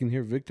shit, I can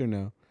hear Victor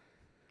now.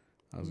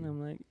 And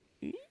I'm like,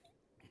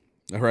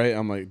 all right,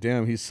 I'm like,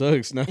 damn, he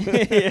sucks now.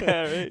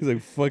 yeah, right. He's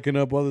like fucking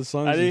up all the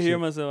songs. I didn't and hear shit.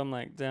 myself. I'm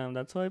like, damn,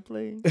 that's how I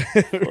play.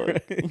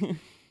 Right.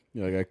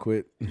 You're like, I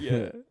quit.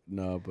 Yeah.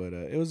 No, but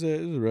it was a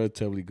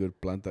relatively good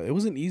planta. It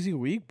was an easy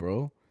week,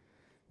 bro,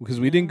 because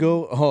we didn't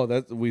go.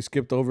 Oh, we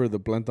skipped over the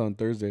planta on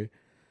Thursday,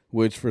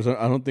 which for some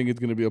I don't think it's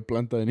gonna be a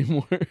planta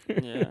anymore.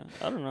 Yeah,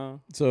 I don't know.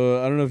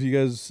 So I don't know if you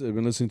guys have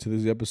been listening to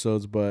these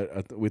episodes,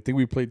 but we think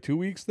we played 2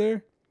 weeks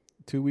there,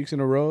 2 weeks in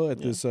a row at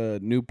this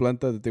new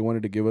planta that they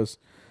wanted to give us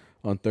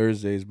on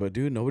Thursdays. But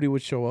dude, nobody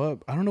would show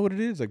up. I don't know what it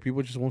is. Like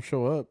people just won't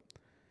show up.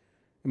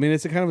 I mean,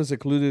 it's a kind of a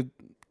secluded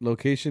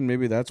location.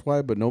 Maybe that's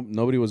why. But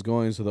nobody was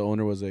going. So the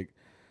owner was like,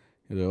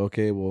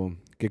 okay, well,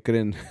 get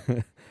in.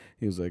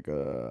 He was like,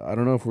 I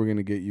don't know if we're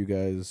gonna get you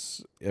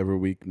guys every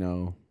week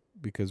now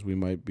because we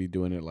might be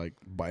doing it like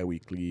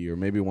bi-weekly or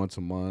maybe once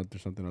a month or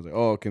something. I was like,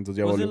 oh, okay. Entonces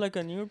ya Was volvió. it like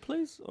a newer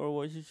place or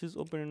was it just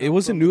opening? It up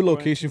was a from new the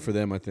location quarantine? for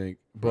them, I think.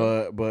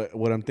 But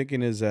what I'm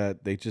thinking is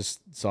that they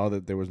just saw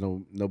that there was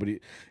nobody.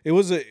 It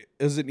was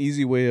an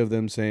easy way of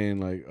them saying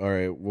like, all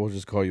right, we'll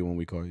just call you when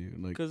we call you.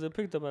 Like, Because they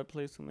picked up a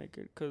place to make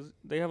it. Because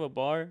they have a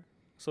bar.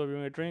 So if you're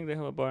going to drink, they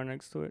have a bar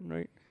next to it,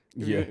 right?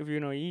 If yeah, you're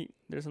going to eat,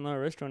 there's another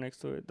restaurant next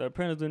to it. The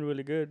apparently is doing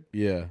really good.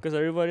 yeah, Because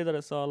everybody that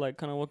I saw, like,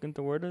 kind of walking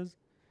toward us,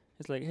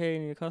 it's like, hey,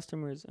 any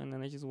customers? And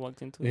then they just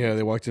walked into it. yeah.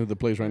 They walked into the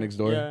place right next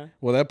door. Yeah.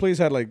 Well, that place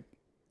had like,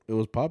 it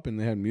was popping.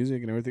 They had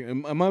music and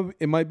everything.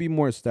 It might be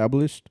more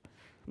established.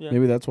 Yeah.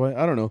 Maybe that's why.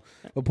 I don't know.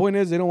 The point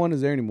is, they don't want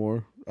us there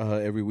anymore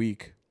every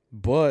week.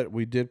 But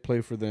we did play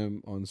for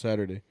them on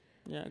Saturday.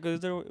 Yeah.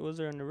 Because was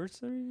their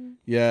anniversary?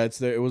 Yeah,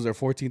 it was their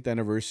 14th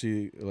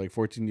anniversary, like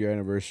 14-year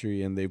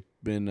anniversary, and they've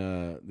been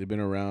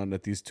around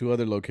at these two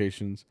other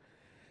locations.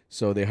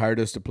 So they hired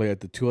us to play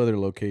at the two other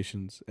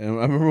locations. And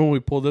I remember when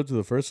we pulled up to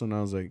the first one, I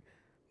was like,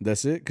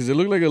 "That's it," because it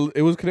looked like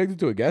it was connected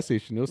to a gas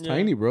station. It was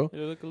tiny, bro. It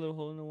looked like a little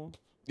hole in the wall.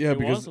 Yeah, It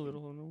because was a little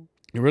hole in the wall.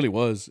 it really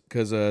was.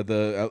 Because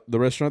the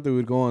restaurant that we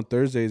would go on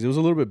Thursdays, it was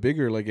a little bit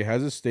bigger. Like it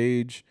has a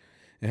stage,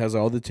 it has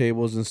all the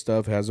tables and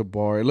stuff. It has a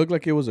bar. It looked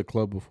like it was a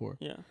club before.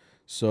 Yeah.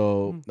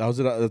 So that's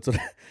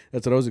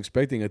what I was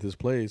expecting at this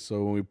place.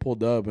 So when we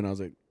pulled up, and I was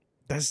like,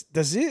 "That's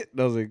it." And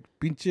I was like,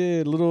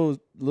 "Pinche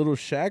little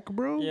shack,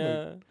 bro."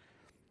 Yeah. Like,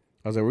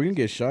 I was like, "We're gonna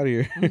get shot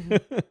here."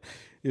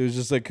 It was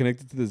just like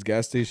connected to this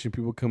gas station.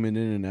 People coming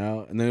in and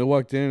out, and then I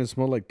walked in and it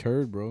smelled like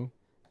turd, bro.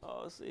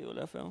 Oh, see what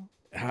I found.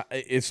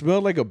 It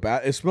smelled like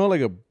It smelled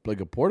like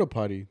a porta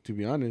potty. To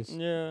be honest,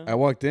 Yeah. I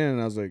walked in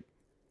and I was like,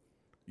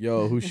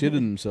 "Yo, who's shitting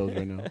themselves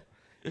right now?"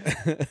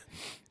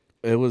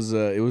 It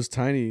was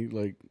tiny.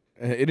 Like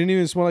it didn't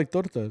even smell like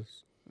tortas,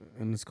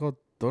 and it's called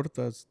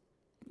tortas.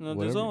 No, this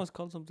whatever. one was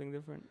called something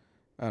different.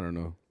 I don't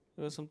know.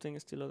 It was something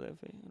estilo de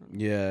fe. I don't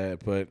know. Yeah,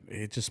 but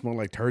it just smelled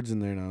like turds in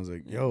there, and I was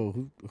like,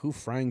 "Yo, who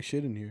frying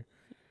shit in here?"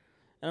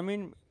 I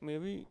mean,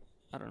 maybe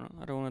I don't know.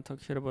 I don't want to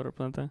talk shit about our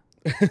planta.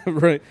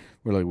 Right?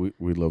 We're like,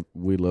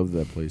 we love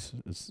that place.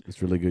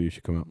 It's really good. You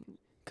should come out.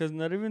 Cause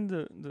not even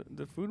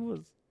the food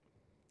was.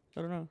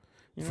 I don't know.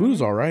 You know Food what I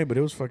was mean? alright, but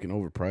it was fucking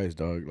overpriced,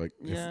 dog. Like,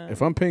 Yeah.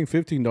 if I'm paying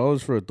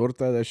 $15 for a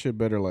torta, that shit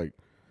better like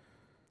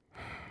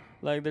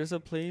Like there's a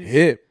place.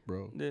 hit,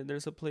 bro.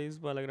 There's a place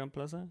by La Gran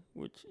Plaza,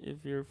 which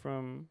if you're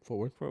from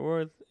Forward, Fort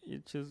Worth,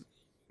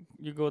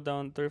 you go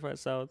down 35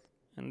 South,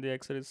 and the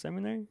exit is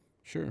Seminary,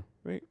 sure.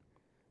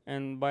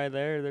 and by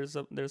there's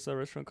a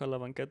restaurant called La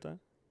Banqueta,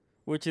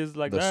 which is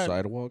like the that.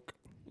 sidewalk.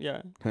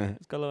 Yeah,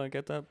 it's called La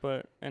Banqueta,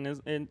 but and it's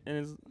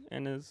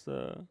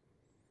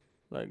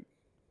like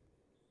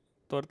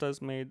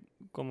tortas made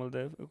como el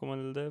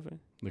DF.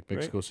 Like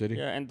Mexico City.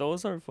 Yeah, and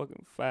those are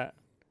fucking fat.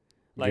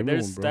 Like Give me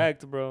they're one, bro.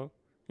 stacked, bro.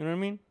 You know what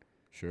I mean?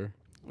 Sure.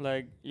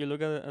 Like you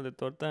look at the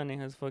torta and it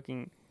has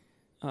fucking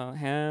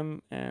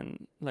ham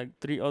and like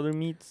 3 other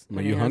meats. Are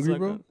And you it has hungry, like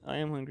bro? I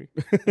am hungry.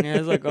 And it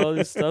has like all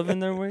this stuff in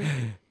there. Way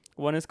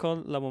one is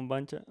called la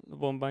bombacha.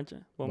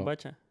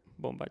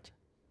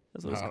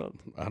 That's what it's called.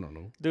 I don't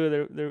know.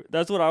 Dude,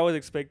 that's what I was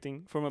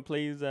expecting from a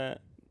place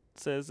that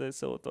says they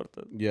sell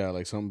tortas. Yeah,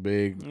 like something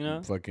big, You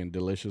know? fucking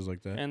delicious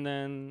like that. And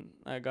then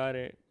I got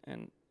it,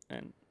 and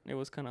it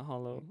was kind of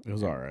hollow. It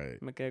was and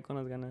alright. Me quedé con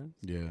las ganas.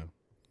 Yeah.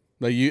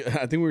 Like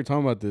I think we were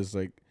talking about this.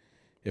 Like,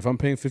 if I'm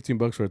paying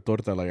 $15 for a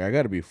torta, like I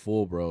gotta be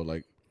full, bro.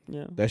 Like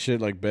Yeah. that shit,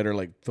 like better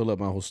like fill up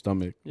my whole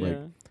stomach. Yeah. Like,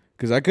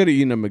 cause I could have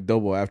eaten a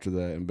McDouble after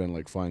that and been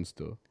like fine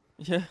still.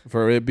 Yeah.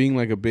 For it being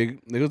like a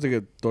big, it was like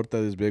a torta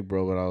this big,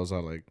 bro. But I was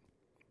all like,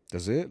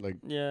 that's it. Like,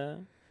 Yeah.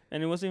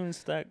 And it wasn't even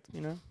stacked,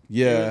 you know.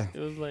 yeah, It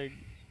was like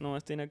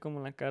nomás tenía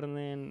como la carne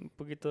and un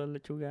poquito de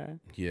lechuga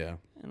yeah.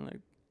 and like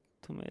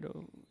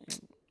tomato. And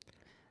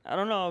I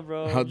don't know,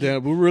 bro. How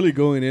damn, we're really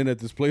going in at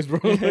this place, bro.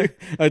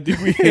 Like, I think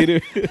we hate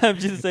it. I'm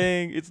just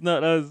saying it's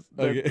not us.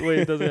 Okay. The way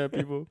it doesn't have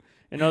people.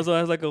 And also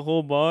has like a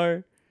whole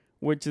bar,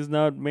 which is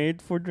not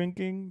made for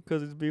drinking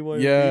because it's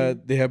BYOB. Yeah,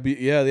 they have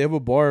they have a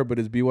bar, but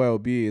it's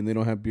BYOB, and they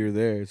don't have beer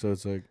there. So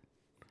it's like,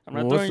 I'm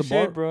not well, what's throwing the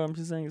bar? shade, bro. I'm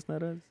just saying it's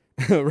not us.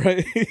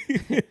 right?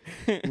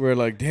 We're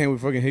like, damn, we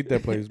fucking hate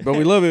that place, but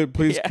we love it.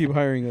 Please Yeah. keep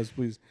hiring us,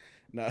 please.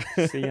 Nah.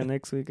 See you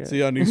next week. See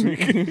y'all next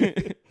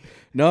week.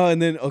 No, and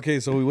then okay,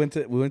 so we went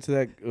to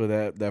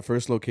that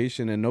first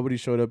location, and nobody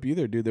showed up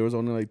either, dude. There was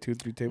only like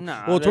 2-3 tables.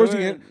 Nah, Well, there towards the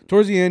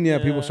were- end, yeah,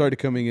 people Yeah. started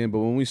coming in, but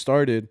when we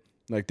started,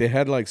 like they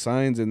had like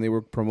signs and they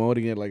were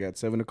promoting it like at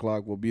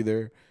 7:00 we'll be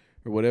there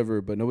or whatever,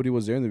 but nobody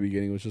was there in the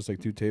beginning. It was just like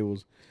 2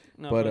 tables.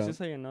 No, but, but it's just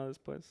how you know this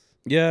place.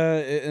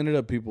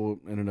 Yeah, people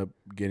ended up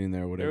getting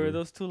there or There whatever. were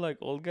those 2 like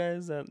old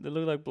guys that they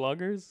look like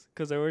bloggers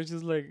because they were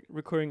just like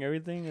recording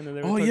everything and then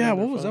they were Oh talking yeah, on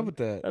their what was up phone. with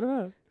that? I don't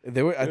know.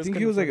 They were. It I was think he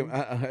kinda was like.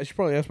 funny. I should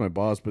probably ask my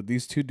boss, but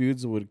these 2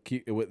 dudes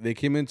they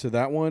came into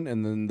that one,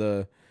 and then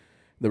the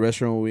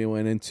restaurant we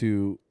went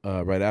into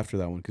right after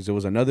that one, because there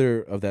was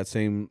another of that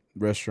same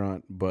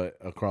restaurant but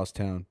across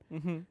town.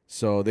 Mm-hmm.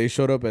 So they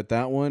showed up at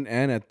that one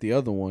and at the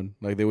other one.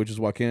 Like they would just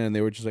walk in and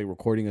they were just like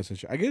recording us and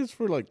shit. I guess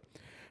for like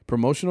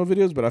promotional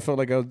videos, but I felt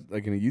like I was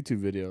like in a YouTube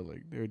video.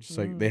 Like they were just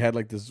like they had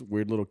like this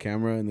weird little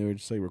camera and they were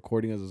just like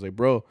recording us. I was like,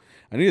 bro,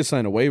 I need to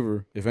sign a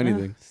waiver if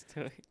anything.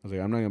 I was like,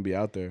 I'm not gonna be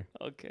out there.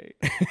 Okay.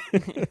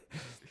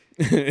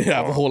 I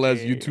have a whole ass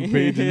Okay. YouTube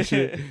page and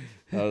shit.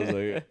 I was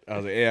like,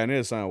 hey, I need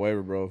to sign a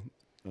waiver, bro.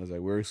 I was like,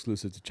 we're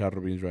exclusive to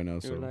Charro Beans right now.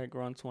 You're So like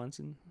Ron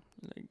Swanson.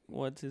 Like,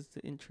 what is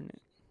the internet?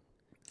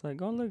 It's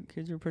like, oh look,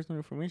 here's your personal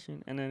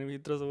information, and then he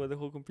throws away the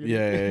whole computer.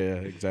 yeah,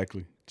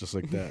 exactly, just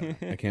like that.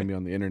 I can't be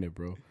on the internet,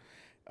 bro.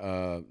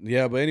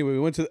 Yeah, but anyway, we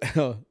went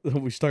to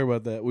we should talk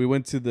about that. We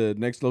went to the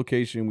next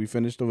location. We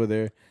finished over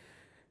there.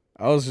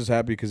 I was just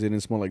happy because it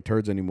didn't smell like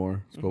turds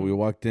anymore. But we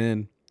walked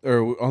in,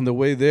 or on the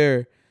way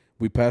there,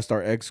 we passed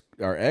our ex,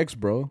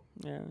 bro.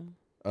 Yeah.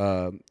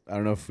 I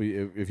don't know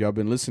if y'all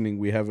been listening.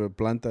 We have a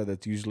planta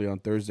that's usually on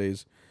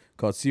Thursdays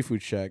called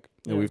Seafood Shack,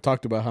 and Yeah. we've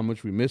talked about how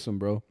much we miss them,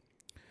 bro.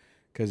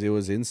 Because it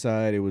was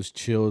inside, it was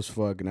chill as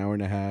fuck, an hour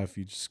and a half.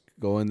 You just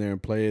go in there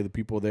and play. The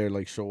people there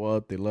like show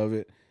up, they love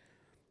it.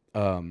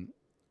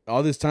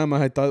 All this time I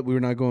had thought we were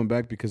not going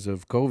back because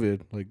of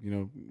COVID, like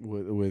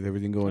with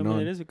everything going on.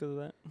 It is because of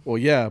that. Well,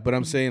 yeah, but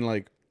I'm saying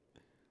like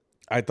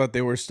I thought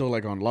they were still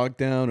like on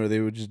lockdown or they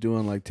were just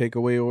doing like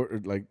takeaway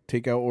or like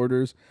takeout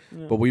orders.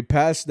 Yeah. But we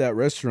passed that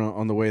restaurant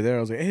on the way there.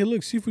 I was like, "Hey,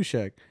 look, Seafood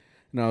Shack,"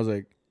 and I was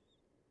like,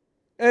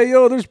 "Hey,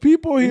 yo, there's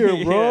people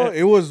here, bro." Yeah.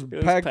 It was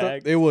was packed up.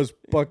 packed. It was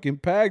fucking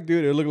packed,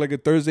 dude. It looked like a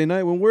Thursday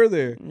night when we're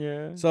there.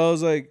 Yeah. So I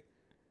was like,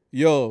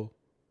 "Yo,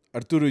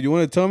 Arturo, you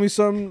want to tell me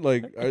something?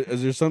 Like,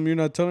 is there something you're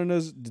not telling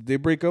us? Did they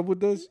break up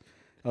with us?"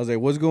 I was like,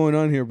 "What's going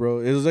on here, bro?"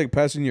 It was like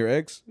passing your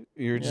ex.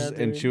 You're Yeah, just,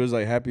 and dude. she was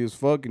like happy as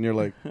fuck, and you're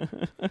like,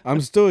 "I'm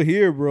still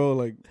here, bro.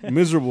 Like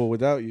miserable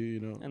without you, you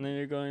know." And then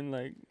you're going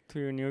like to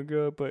your new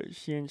girl, but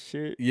she ain't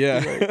shit.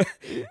 Yeah, You're like,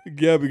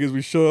 yeah, because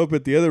we show up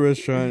at the other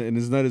restaurant and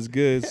it's not as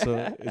good.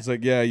 So it's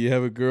like, yeah, you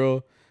have a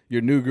girl,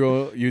 your new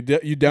girl, you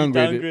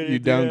downgraded, you yeah.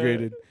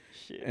 downgraded,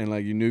 Shit. and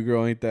like your new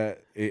girl ain't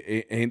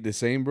ain't the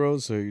same, bro.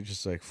 So you're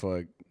just like,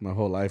 fuck, my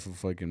whole life a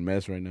fucking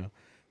mess right now.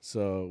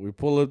 So we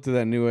pull up to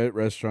that new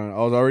restaurant. I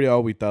was already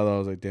all we thought. I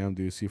was like, damn,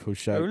 dude, Seafood I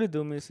Shack. really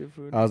do miss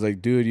seafood. I was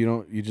like, dude,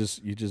 you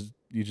just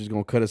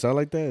gonna cut us out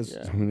like that?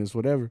 Yeah. I mean, it's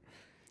whatever.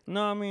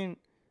 No, I mean,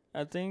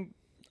 I think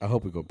I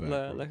hope we go back.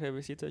 La bro.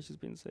 Jefecita she's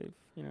been safe,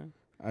 you know.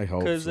 I hope.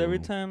 Because so. every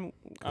time,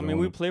 I I mean,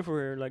 we wanna- play for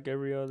her like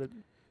every other.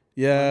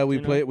 Yeah, month, we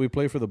you know?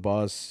 play for the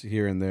boss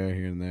here and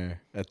there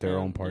at their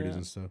own parties Yeah.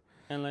 and stuff.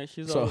 And like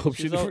she's So I always, hope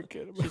she she's, didn't al-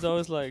 forget about she's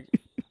always like,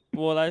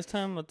 well, last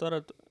time I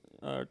thought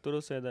Arturo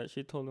said that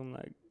she told him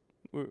like,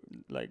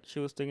 she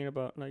was thinking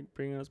about like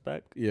bringing us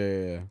back. Yeah.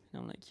 And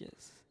I'm like,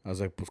 yes. I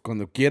was like, pues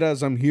cuando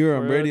quieras, I'm here,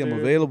 I'm For real, ready, I'm dude.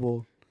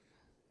 available.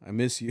 I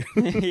miss you.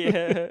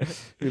 Yeah.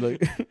 You're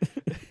like,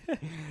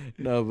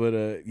 no,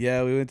 but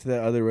yeah, we went to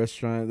that other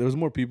restaurant. There was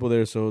more people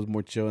there, so it was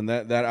more chill. And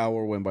that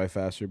hour went by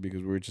faster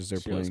because we were just there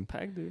She was playing.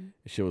 packed, dude.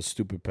 Shit was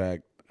stupid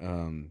packed.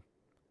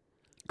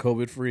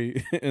 COVID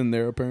free in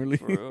there apparently.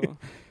 For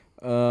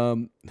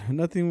real.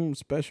 Nothing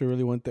special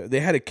really went there. They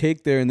had a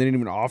cake there and they didn't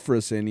even offer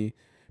us any.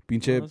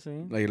 Pinche, Oh,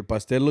 see? like el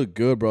pastel looked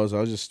good, bro. So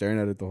I was just staring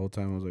at it the whole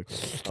time. I was like,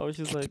 I was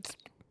just like,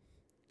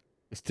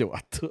 este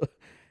vato.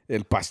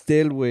 El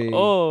pastel, güey.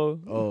 oh,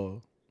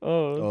 Oh. oh.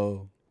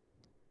 Oh.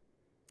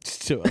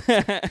 Este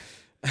vato.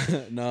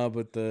 No,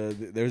 but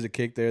there was a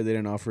cake there. They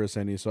didn't offer us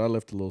any, so I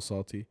left a little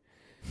salty.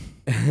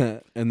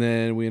 And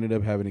then we ended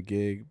up having a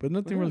gig, but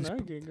nothing really.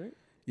 Gig, right?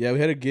 Yeah, we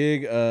had a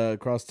gig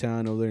across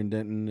town over there in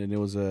Denton, and it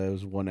was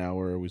 1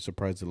 hour. We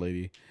surprised the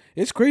lady.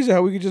 It's crazy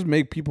how we could just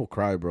make people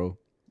cry, bro.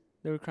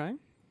 They were crying?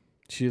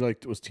 She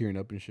like was tearing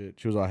up and shit.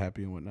 She was all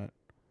happy and whatnot.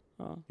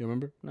 Oh. You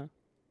remember? No.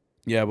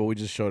 Yeah, but we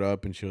just showed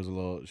up and she was a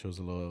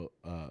little.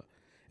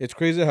 It's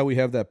crazy how we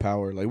have that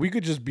power. Like we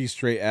could just be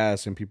straight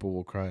ass and people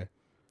will cry.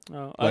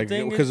 Oh, Like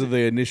because of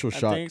the initial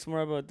shock. I think it's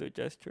more about the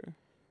gesture,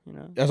 you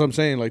know. That's what I'm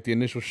saying. Like the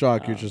initial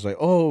shock, you're just like,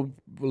 oh,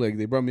 like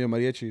they brought me a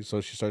mariachi, so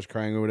she starts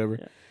crying or whatever,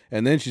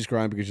 and then she's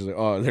crying because she's like,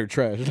 oh, they're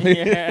trash.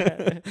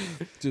 Yeah.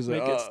 She's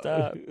Make like, it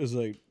stop. It's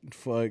like,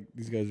 fuck,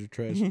 these guys are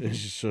trash. And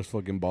she's just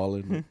fucking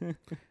balling.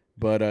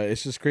 But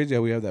it's just crazy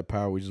how we have that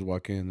power. We just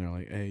walk in, and they're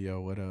like, hey,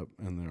 yo, what up?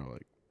 And they're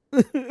like,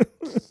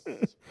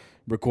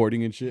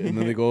 recording and shit, and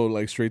then they go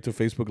like straight to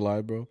Facebook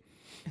Live, bro.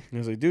 And I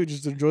was like, dude,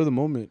 just enjoy the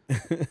moment.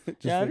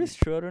 Yeah, it is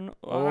true. I don't know.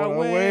 Oh,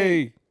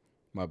 wait.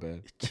 My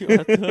bad.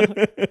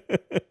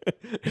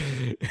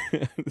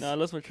 No, I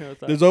lost my train of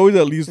thought. There's always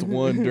at least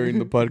one during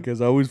the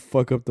podcast. I always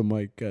fuck up the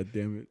mic. God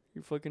damn it.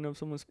 You're fucking up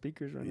someone's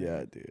speakers right now.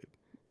 Yeah, dude.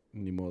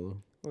 Ni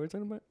modo. What were we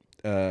talking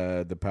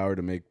about? The power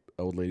to make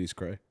old ladies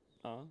cry.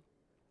 Oh.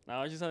 No,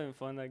 I was just having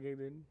fun that gig,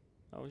 dude.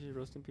 I was just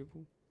roasting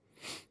people.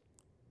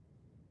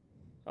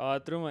 Oh, I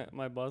threw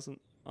my boss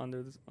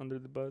under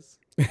the bus.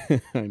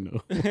 I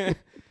know.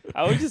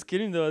 I was just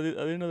kidding though. I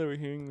didn't know they were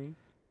hearing me.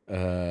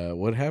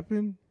 What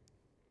happened?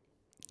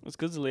 It's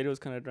because the lady was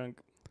kind of drunk.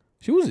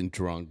 She wasn't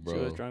drunk, bro. She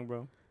was drunk,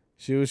 bro.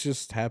 She was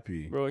just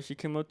happy. Bro, she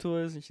came up to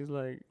us and she's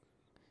like,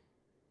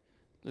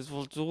 les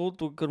faltó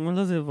tocarme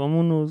las de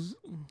vámonos.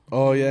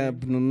 Oh, yeah.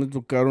 No me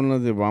tocaron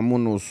las de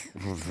vámonos.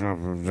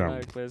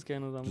 Like, pues que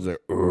nos She's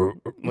vamos.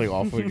 like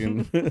off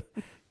again.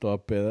 Toda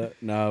peda.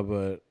 Nah,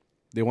 but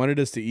they wanted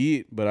us to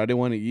eat, but I didn't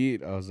want to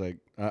eat. I was like,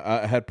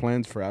 I had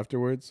plans for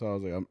afterwards, so I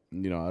was like,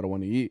 I don't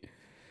want to eat.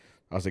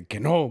 I was like, que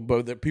no,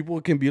 but the people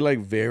can be like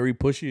very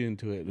pushy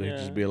into it. They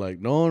just be like,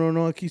 no,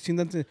 aquí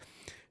siéntate.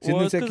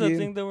 Well, it's because I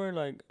think they were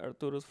like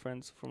Arturo's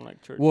friends from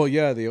like church. Well,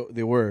 yeah,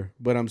 they were,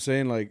 but I'm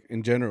saying like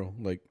in general,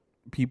 like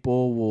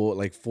people will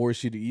like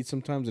force you to eat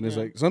sometimes, and it's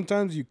like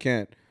sometimes you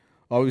can't,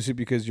 obviously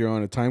because you're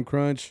on a time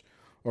crunch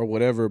or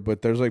whatever.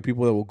 But there's like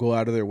people that will go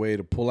out of their way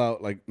to pull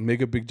out, like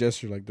make a big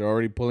gesture, like they're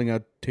already pulling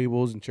out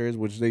tables and chairs,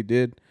 which they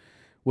did.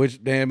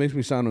 Which, damn, makes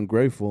me sound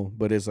ungrateful.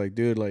 But it's like,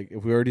 dude, like,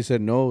 if we already said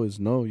no, is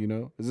no, you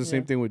know? It's the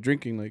same thing with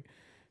drinking. Like,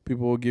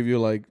 people will give you,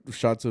 like,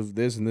 shots of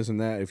this and this and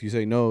that. If you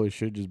say no, it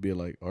should just be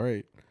like, all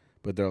right.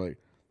 But they're like,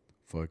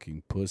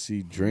 fucking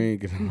pussy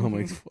drink. And I'm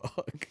like,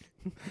 fuck.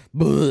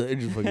 I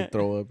just fucking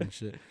throw up and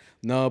shit.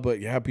 No, but,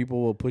 yeah,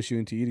 people will push you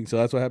into eating. So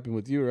that's what happened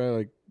with you, right?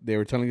 Like, they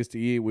were telling us to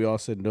eat. We all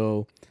said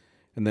no.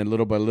 And then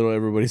little by little,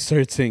 everybody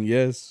started saying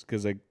yes.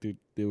 Because, like, dude,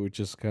 they were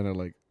just kind of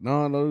like,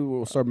 no,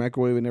 we'll start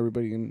microwaving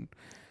everybody and...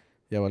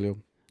 Yeah, valió.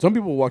 Some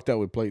people walked out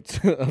with plates.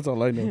 That's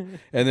all I know.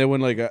 And then when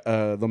like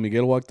Don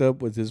Miguel walked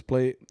up with his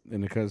plate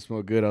and it kind of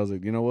smelled good, I was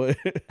like, you know what?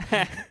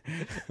 I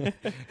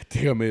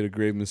think I made a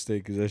great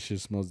mistake because that shit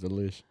smells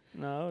delish.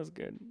 No, it was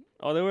good.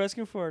 Oh, they were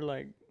asking for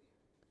like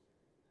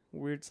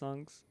weird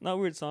songs. Not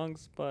weird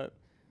songs, but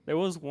there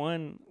was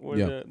one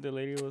where the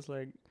lady was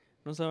like,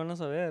 no se van a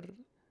saber.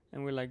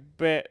 And we're like,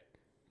 bet.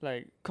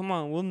 Like, come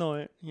on, we'll know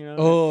it, you know?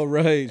 Oh,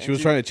 right. She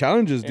was trying to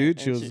challenge us, dude.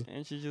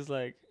 And she's just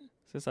like,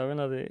 se saben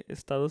la de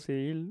Estado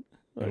Civil.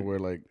 Like, and we're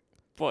like,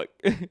 fuck.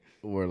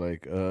 We're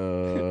like,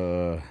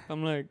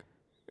 I'm like,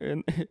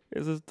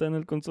 eso está en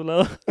el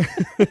consulado.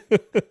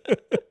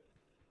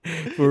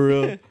 For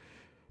real.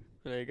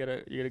 But you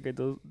gotta get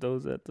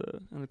those at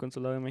en el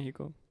consulado de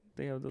Mexico.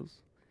 They have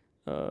those.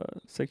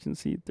 Section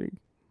C3.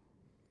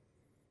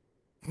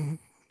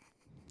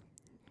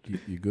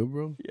 You good,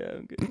 bro? Yeah,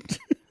 I'm good.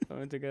 I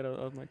want to get it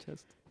off my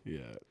chest.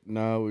 Yeah.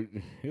 No,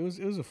 it was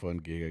a fun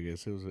gig, I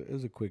guess. It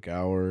was a quick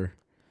hour.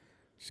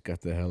 Just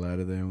got the hell out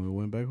of there and we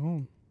went back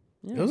home.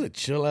 Yeah. It was a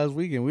chill ass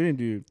weekend. We didn't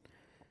do.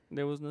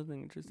 There was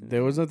nothing interesting.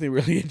 There was nothing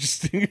really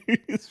interesting.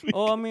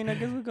 Oh, I mean, I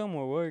guess we got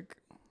more work.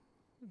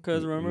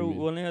 Because remember,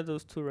 we only had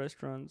those 2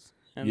 restaurants.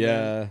 And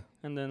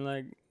and then,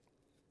 like,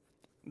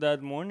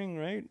 that morning,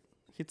 right?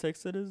 He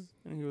texted us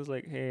and he was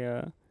like,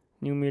 hey,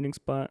 new meeting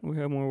spot. We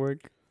have more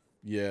work.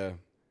 Yeah.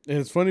 And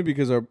it's funny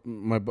because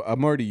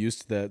I'm already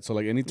used to that. So,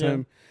 like,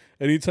 anytime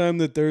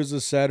that there's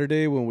a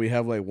Saturday when we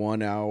have, like,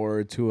 1 hour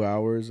or 2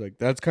 hours, like,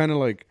 that's kind of,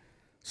 like,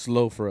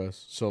 slow for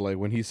us. So, like,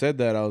 when he said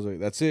that, I was like,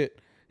 that's it.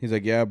 He's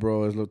like, yeah,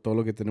 bro, es todo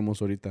lo que tenemos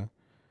ahorita.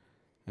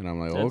 And I'm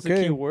like, that's okay. That's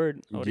the key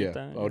word, ahorita.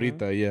 Yeah,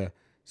 ahorita, yeah.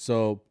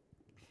 So,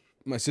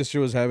 my sister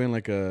was having,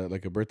 like a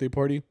birthday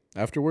party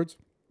afterwards.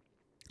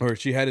 Or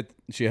she had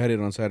it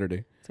on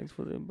Saturday. Thanks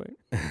for the invite.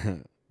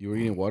 You were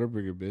eating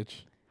Whataburger,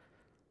 bitch.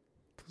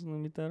 Pues no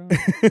invitaron.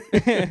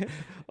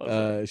 O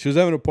sea, She was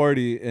having a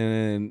party,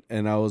 and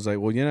I was like,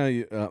 well,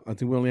 I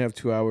think we only have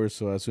 2 hours,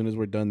 so as soon as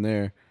we're done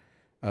there,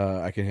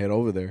 I can head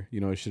over there.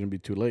 It shouldn't be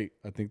too late.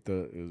 I think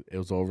it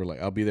was over.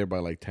 Like, I'll be there by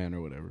like 10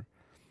 or whatever.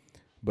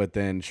 But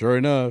then, sure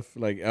enough,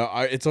 like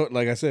it's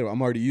like I said,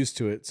 I'm already used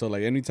to it. So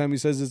like, anytime he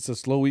says it's a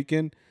slow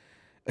weekend,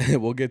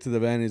 we'll get to the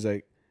van. He's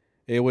like,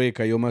 "Hey, wait,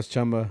 cayó más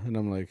chamba," and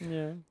I'm like,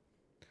 yeah.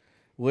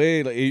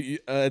 "Wait."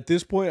 Like, at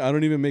this point, I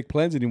don't even make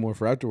plans anymore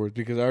for afterwards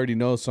because I already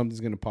know something's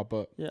gonna pop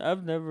up. Yeah,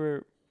 I've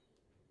never.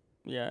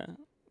 Yeah,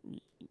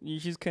 you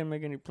just can't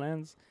make any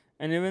plans,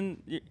 and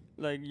even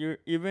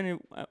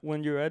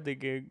when you're at the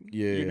gig,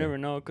 Yeah, you never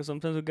know because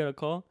sometimes we get a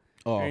call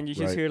and you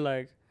just right. hear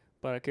like,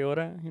 "Para qué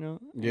hora?" And you're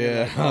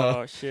Yeah. like,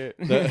 oh shit.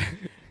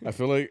 I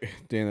feel like,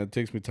 damn, that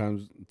takes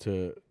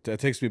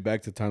me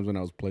back to times when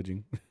I was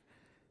pledging.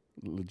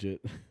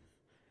 Legit.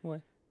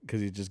 Why?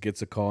 Because he just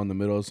gets a call in the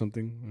middle of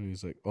something, and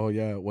he's like, "Oh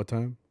yeah, what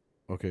time?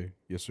 Okay,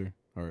 yes sir.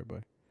 All right,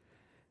 bye."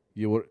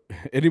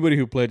 Anybody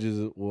who pledges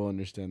will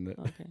understand that.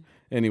 Okay.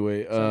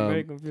 Anyway, So I'm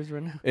very confused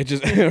right now. it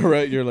just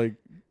right. You're like,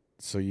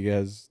 so you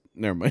guys,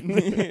 never mind.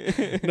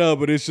 No,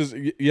 but it's just,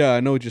 yeah, I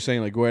know what you're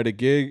saying. Like, we're at a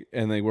gig,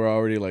 and like we're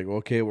already like,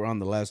 okay, we're on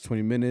the last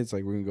 20 minutes.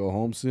 Like, we're gonna go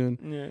home soon.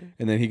 Yeah.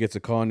 And then he gets a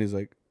call, and he's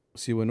like,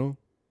 "Sí, bueno,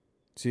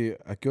 sí,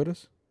 ¿a qué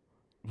horas?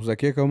 Pues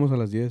aquí acabamos a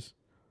las 10.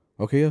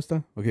 Okay, ya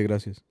está. Okay,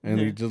 gracias." And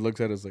he just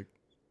looks at us like,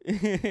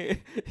 Yeah.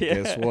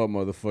 guess what,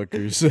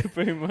 motherfuckers?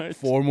 Pretty much.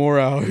 4 more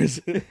hours.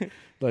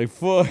 Like,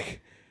 fuck.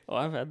 Oh,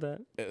 I've had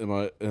that.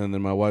 And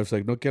then my wife's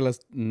like, no que yo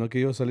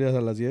salías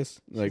a las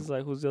 10. Like, She's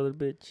like, who's the other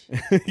bitch?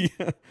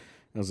 yeah.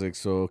 I was like,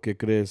 so, ¿qué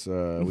crees?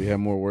 We have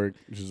more work.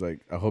 She's like,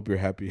 I hope you're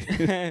happy.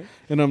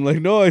 And I'm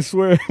like, no, I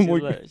swear. She's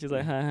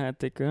like, jaja,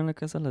 te quedo en la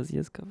casa a las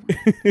 10, cabrón.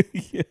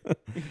 Yeah.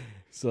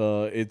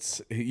 So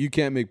you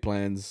can't make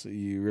plans.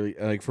 You really,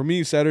 like, for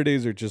me,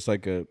 Saturdays are just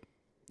like a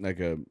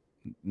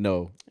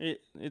no.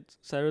 It's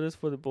Saturdays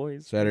for the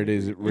boys.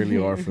 Saturdays really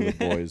are for the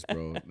boys,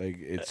 bro. Like,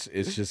 it's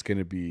just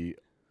gonna be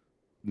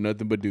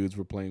nothing but dudes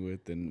we're playing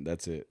with, and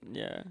that's it.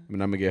 Yeah. I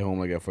mean, I'm gonna get home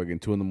like at fucking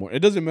 2 a.m. It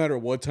doesn't matter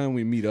what time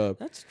we meet up.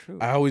 That's true.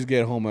 I always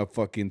get home at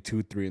fucking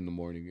 2, 3 in the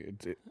morning.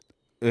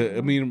 I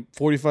mean,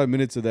 45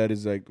 minutes of that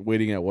is like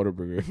waiting at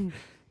Whataburger.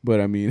 But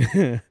I mean,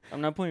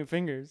 I'm not pointing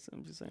fingers.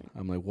 I'm just saying.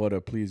 I'm like,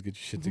 Whata, please get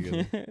your shit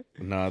together.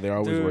 Nah, they're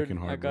always working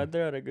hard. I got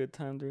there at a good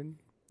time, dude.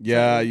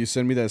 Yeah, you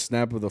sent me that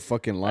snap of the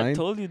fucking line. I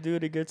told you,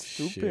 dude, it gets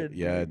stupid. Shit.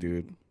 Yeah,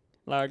 dude.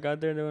 Like, I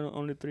got there were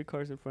only 3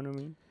 cars in front of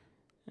me.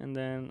 And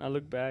then I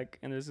look back,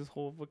 and there's this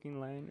whole fucking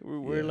line.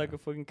 We're like a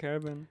fucking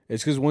caravan.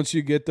 It's because once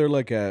you get there,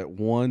 like at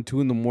 1,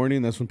 2 in the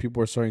morning, that's when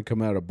people are starting to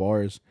come out of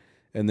bars.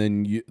 And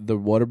then the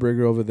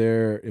Whataburger over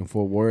there in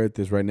Fort Worth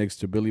is right next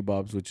to Billy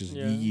Bob's, which is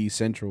Yee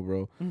Central,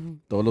 bro.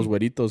 Todos los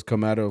güeritos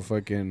come out of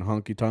fucking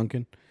honky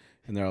tonkin'.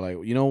 And they're like,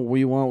 you know what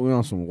you want? We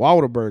want some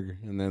Whataburger.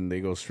 And then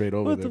they go straight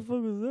over there. What the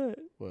fuck was that?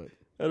 What?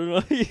 I don't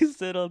know. You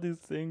said all these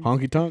things.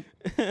 Honky tonk?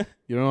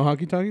 You don't know what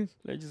honky tonk is?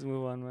 Let's just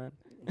move on, man.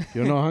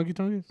 You don't know what honky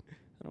tonk is?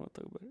 I don't want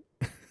to talk about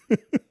it.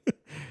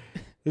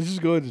 Let's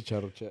just go into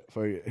Chattel Chat.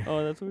 Fuck it.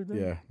 Oh, that's what we're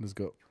doing? Yeah, let's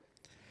go.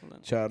 Hold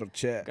on. Chattel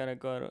Chat. Gotta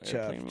go out of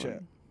airplane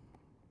mode.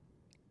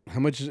 How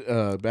much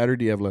battery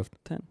do you have left?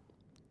 10.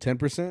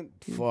 10%?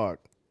 Fuck.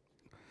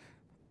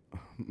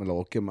 Me lo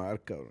voy a quemar,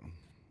 cabrón.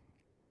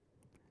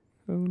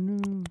 Oh,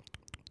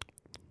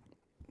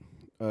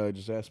 no.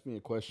 Just ask me a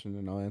question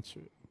and I'll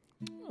answer it.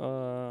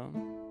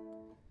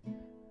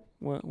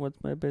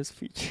 What's my best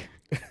feature?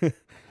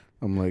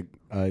 I'm like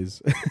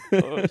eyes.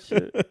 Oh,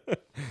 shit.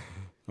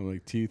 I'm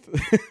like teeth.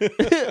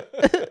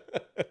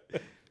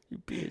 You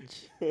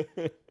bitch. You're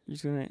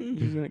just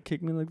gonna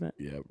kick me like that?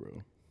 Yeah,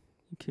 bro.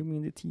 You kick me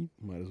in the teeth?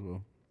 Might as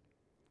well.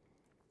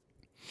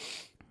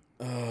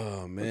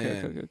 Oh,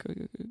 man.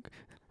 Okay.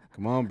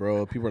 Come on,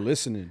 bro. People are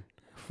listening.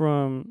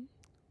 From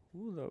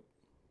who's up?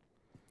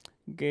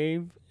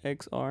 Gabe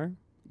XR.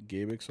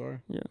 Gabe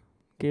XR? Yeah.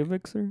 Gabe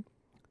XR.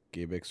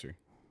 Gabe XR.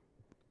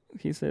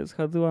 He says,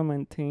 how do I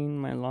maintain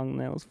my long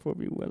nails for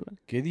Vihuela?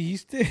 ¿Qué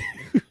dijiste?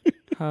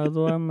 How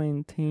do I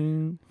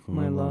maintain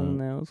my long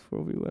nails for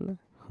Vihuela?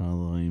 How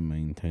do I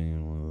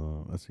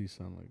maintain? That's what you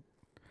sound like.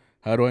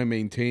 How do I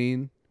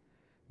maintain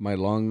my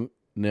long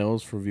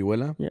nails for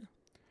Vihuela? Yeah.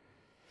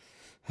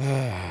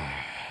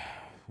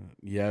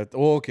 Yeah.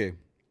 Oh, okay.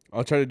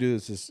 I'll try to do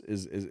this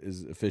as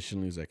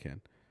efficiently as I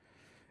can.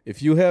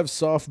 If you have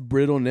soft,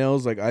 brittle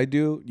nails like I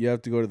do, you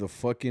have to go to the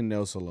fucking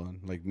nail salon,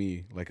 like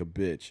me, like a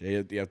bitch.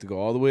 You have to go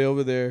all the way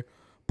over there,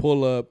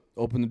 pull up,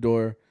 open the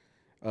door.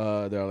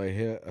 They're like,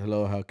 hey,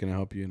 hello, how can I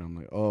help you? And I'm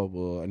like, oh,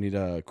 well, I need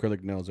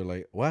acrylic nails. They're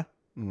like, what?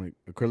 I'm like,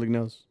 acrylic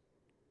nails?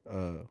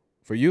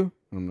 For you?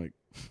 And I'm like,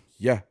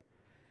 yeah.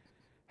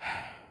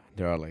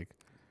 They're all like,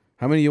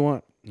 how many you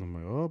want? And I'm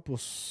like, oh,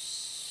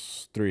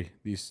 pues 3.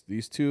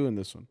 These 2 and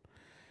this one.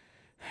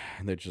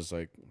 And they're just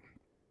like,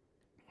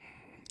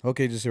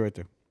 okay, just sit right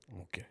there.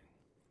 Okay.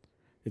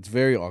 It's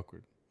very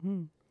awkward.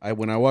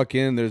 When I walk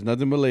in, there's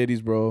nothing but ladies,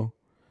 bro.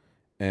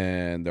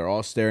 and they're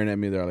all staring at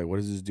me. They're like, "What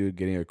is this dude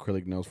getting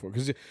acrylic nails for?"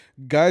 Because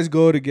guys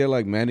go to get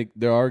like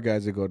there are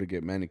guys that go to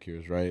get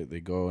manicures, right? They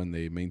go and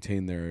they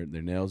maintain their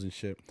nails and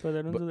shit. But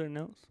they don't do their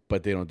nails.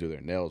 But they don't do their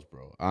nails,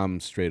 bro.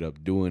 I'm straight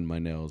up doing my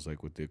nails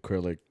like with the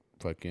acrylic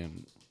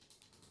fucking.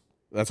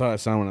 That's how I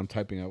sound when I'm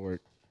typing at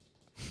work.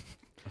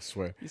 I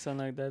swear. You sound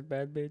like that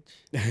bad bitch.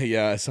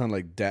 Yeah, I sound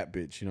like that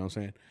bitch. You know what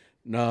I'm saying?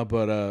 No,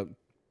 but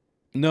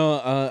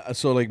no.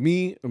 So like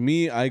me,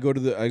 I go to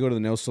the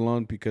nail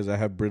salon because I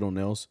have brittle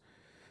nails.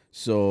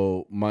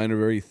 So mine are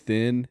very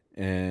thin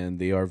and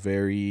they are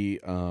very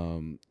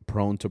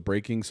prone to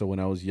breaking. So when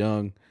I was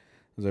young,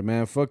 I was like,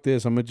 man, fuck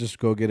this. I'm gonna just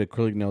go get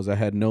acrylic nails. I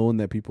had known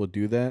that people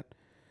do that,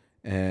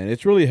 and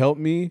it's really helped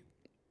me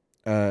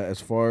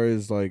as far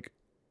as like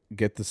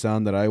get the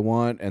sound that I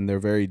want, and they're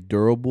very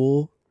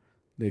durable.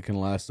 They can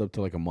last up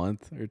to like a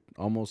month or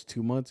almost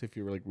 2 months if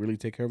you like really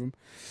take care of them.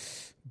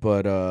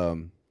 But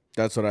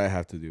that's what I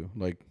have to do.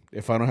 Like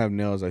if I don't have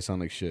nails, I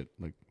sound like shit,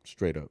 like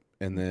straight up.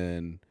 And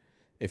then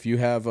if you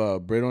have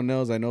brittle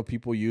nails, I know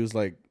people use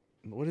like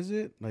what is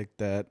it? Like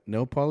that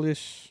nail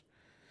polish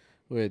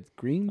with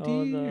green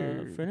tea the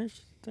or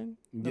finish thing?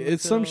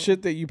 it's some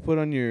shit that you put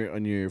on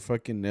your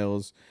fucking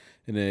nails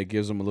and then it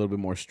gives them a little bit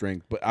more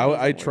strength. But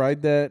I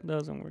tried that.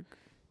 Doesn't work.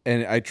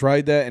 And I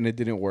tried that and it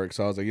didn't work.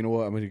 So I was like, you know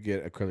what? I'm going to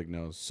get acrylic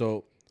nails.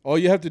 So all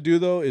you have to do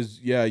though is,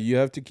 you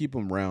have to keep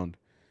them round.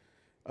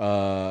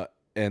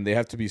 And they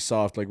have to be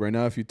soft. Like right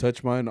now, if you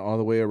touch mine all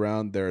the way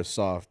around, they're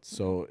soft.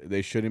 So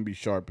they shouldn't be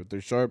sharp. If they're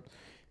sharp,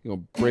 you're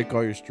going to break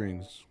all your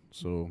strings.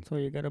 So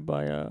you got to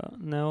buy a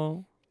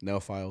nail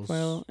files.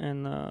 file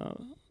and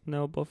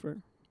nail buffer.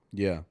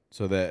 Yeah.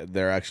 So that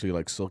they're actually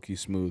like silky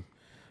smooth.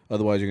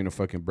 Otherwise, you're going to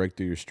fucking break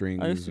through your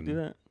strings. I used to do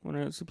that when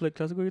I used to play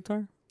classical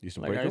guitar. You used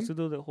to like break I used them?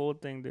 to do the whole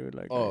thing, dude.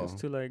 Like I used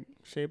to like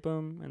shape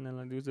them and then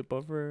like use the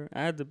buffer.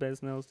 I had the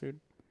best nails, dude.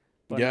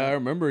 But yeah, I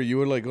remember you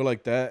would like go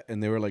like that,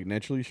 and they were like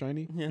naturally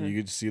shiny. Yeah, and you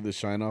could see the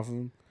shine off of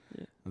them.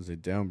 Yeah, I was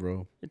like, damn,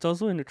 bro. it's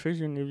also a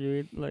nutrition if you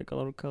eat like a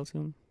lot of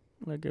calcium,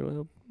 like it will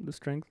help the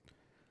strength.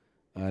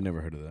 I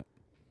never heard of that.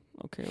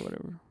 Okay,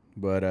 whatever.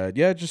 But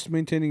yeah, just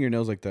maintaining your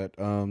nails like that.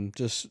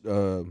 Just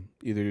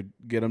either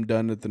get them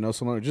done at the nail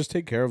salon or just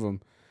take care of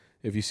them.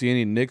 If you see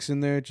any nicks in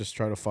there, just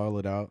try to file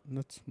it out. And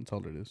that's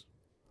all it is.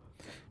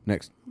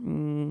 Next.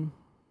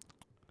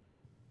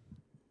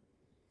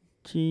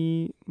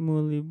 G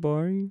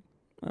Mulibari,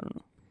 I don't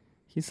know.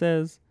 He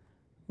says,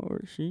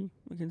 or she,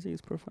 we can see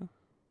his profile.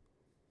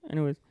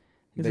 Anyways,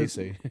 They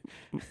say.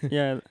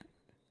 yeah.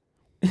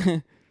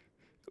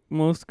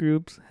 Most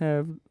groups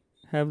have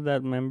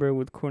that member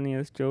with corny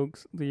ass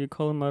jokes. Do you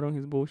call him out on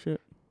his bullshit?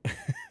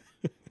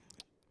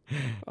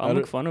 I'll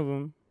make fun of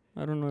him.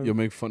 I don't know. You'll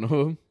make fun of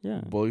him?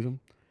 Yeah. Bully him?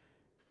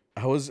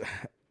 I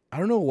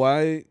don't know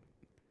why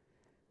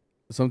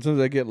sometimes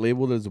I get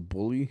labeled as a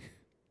bully.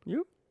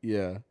 You?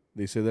 Yeah.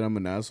 They say that I'm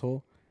an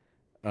asshole.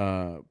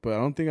 But I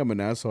don't think I'm an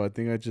asshole. I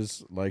think I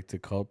just like to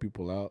call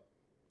people out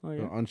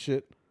on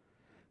shit.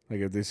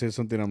 Like if they say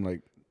something, I'm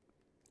like,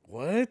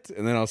 what?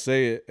 And then I'll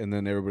say it, and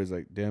then everybody's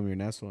like, damn, you're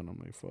an asshole. And I'm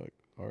like, fuck.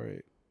 All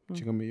right.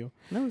 Chingamillo.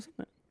 Never seen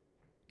that.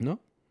 No?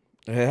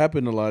 It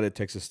happened a lot at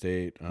Texas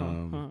State.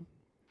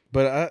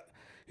 But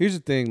here's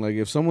the thing. Like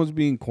if someone's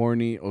being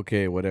corny,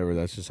 okay, whatever.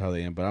 That's just how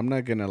they am. But I'm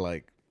not going to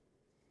like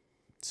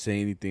say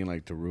anything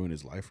like to ruin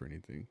his life or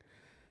anything.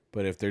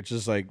 But if they're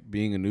just like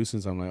being a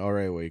nuisance, I'm like, all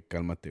right, wait,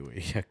 calmate,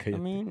 wait. I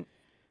mean,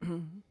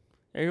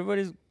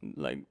 everybody's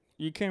like,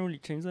 you can't really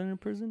change that in a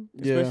person,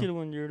 especially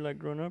when you're like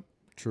grown up.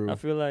 True. I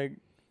feel like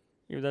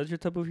if that's your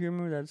type of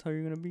humor, that's how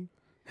you're gonna be.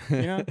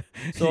 You know.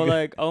 So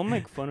like, I'll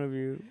make fun of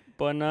you,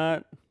 but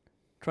not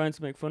trying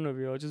to make fun of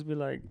you. I'll just be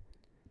like,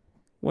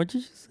 "What'd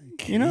you just say?"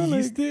 You know,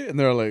 like, and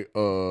they're like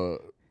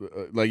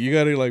you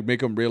gotta like make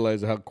them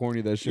realize how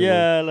corny that shit was.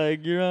 Yeah,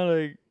 like you're not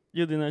like.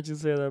 You did not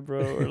just say that,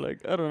 bro. Or like,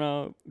 I don't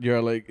know. You're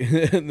like,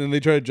 and then they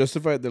try to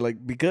justify it. They're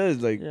like,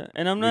 because like. Yeah,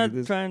 and I'm not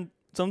trying.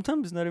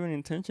 Sometimes it's not even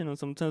intentional.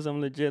 Sometimes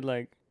I'm legit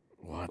like,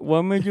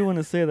 what made you want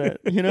to say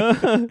that? You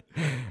know?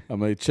 I'm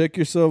like, check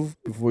yourself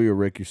before you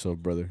wreck yourself,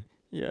 brother.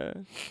 Yeah.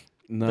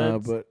 Nah,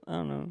 but I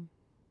don't know.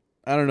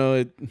 I don't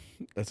know.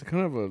 That's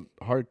kind of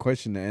a hard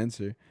question to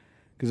answer,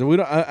 because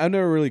I've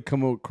never really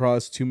come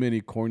across too many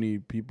corny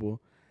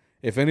people.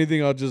 If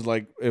anything, I'll just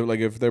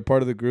if they're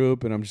part of the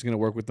group and I'm just gonna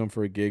work with them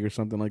for a gig or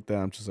something like that,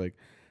 I'm just like,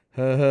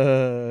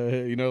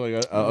 you know,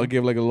 like I'll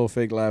give like a little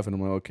fake laugh and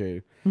I'm like,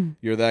 okay,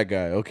 you're that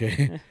guy,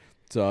 okay.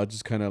 So I'll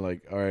just kind of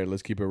like, all right,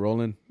 let's keep it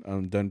rolling.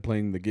 I'm done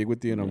playing the gig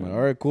with you, and I'm like,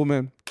 all right, cool,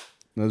 man.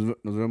 Nos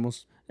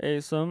vemos.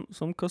 Hey, some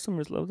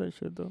customers love that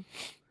shit though.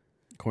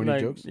 Corny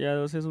jokes. Yeah,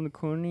 they'll say something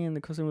corny, and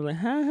the customer's like,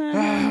 ha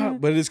ha.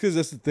 But it's because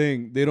that's the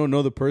thing. They don't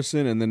know the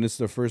person, and then it's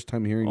their first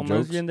time hearing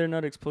jokes. And they're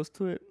not exposed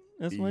to it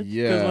as much.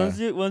 Yeah.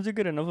 Because once you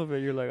get enough of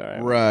it, you're like, all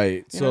right.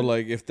 Right. So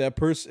like, if the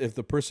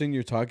person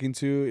you're talking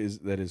to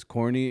is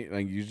corny,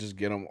 like you just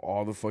get them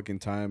all the fucking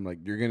time, like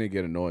you're gonna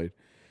get annoyed.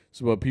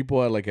 So, but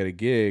people at a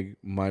gig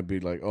might be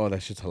like, "Oh,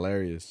 that shit's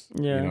hilarious,"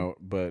 yeah. You know.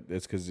 But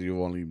it's because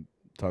you only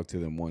talked to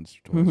them once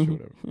or twice or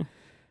whatever.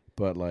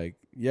 But like,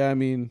 yeah, I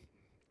mean,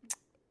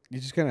 you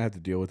just kind of have to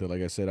deal with it.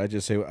 Like I said, I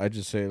just do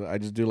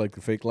like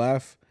the fake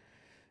laugh.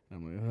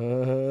 I'm like,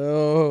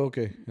 oh,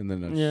 okay, and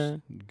then I just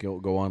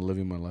go on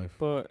living my life.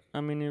 But I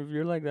mean, if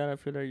you're like that, I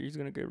feel like you're just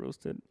gonna get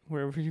roasted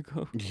wherever you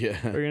go. Yeah,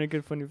 or you're gonna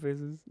get funny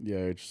faces. Yeah,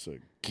 it's just like,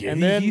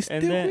 and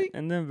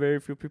then very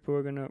few people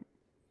are gonna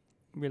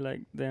be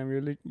like, damn,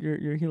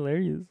 you're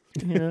hilarious.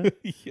 You know?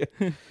 Yeah.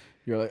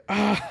 You're like,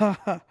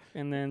 ah.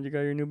 And then you got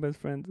your new best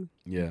friend.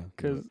 Yeah.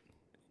 Cause.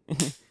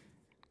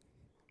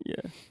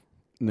 Yeah.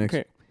 Next.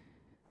 Okay.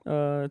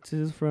 This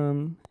is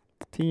from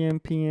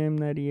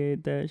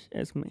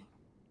TMPM98-Esme.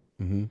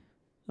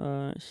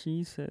 Mm-hmm.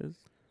 She says,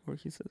 or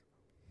he says,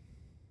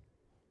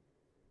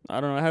 I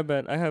don't know. I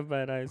have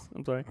bad eyes.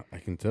 I'm sorry. I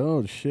can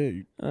tell.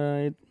 Shit.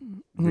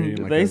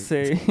 They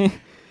say,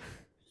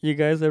 you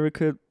guys ever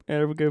get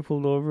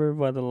pulled over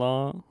by the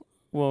law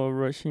while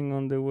rushing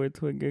on the way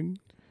to a gig?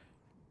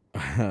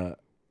 I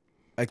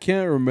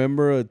can't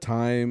remember a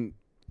time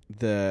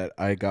that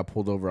I got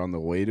pulled over on the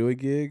way to a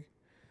gig.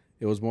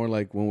 It was more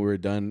like when we were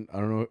done.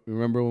 I don't know.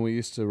 Remember when we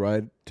used to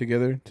ride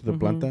together to the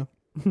planta?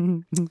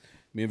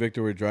 Me and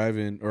Victor were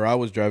driving, or I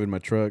was driving my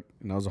truck,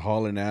 and I was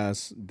hauling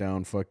ass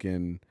down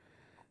fucking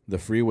the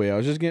freeway. I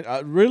was just getting,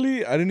 I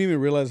didn't even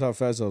realize how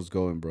fast I was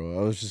going, bro.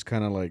 I was just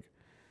kind of like,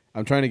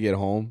 I'm trying to get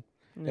home.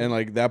 Yeah. And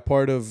like that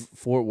part of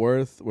Fort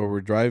Worth where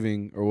we're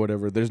driving or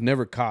whatever, there's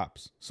never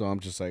cops. So I'm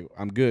just like,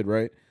 I'm good,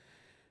 right?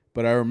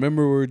 But I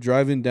remember we were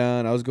driving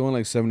down. I was going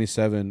like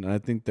 77. And I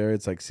think there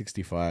it's like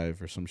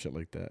 65 or some shit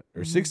like that.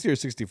 Or 60 or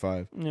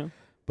 65. Yeah.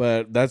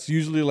 But that's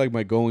usually like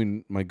my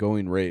going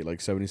rate,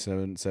 like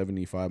 77,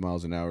 75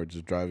 miles an hour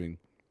just driving.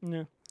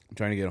 Yeah. I'm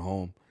trying to get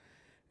home.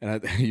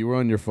 And you were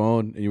on your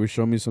phone and you were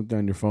showing me something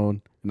on your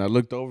phone. And I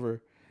looked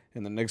over.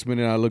 And the next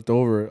minute I looked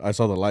over, I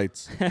saw the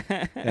lights.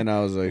 And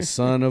I was like,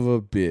 son of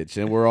a bitch.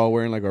 And we're all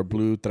wearing like our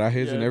blue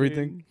trajes and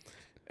everything. Dude.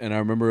 And I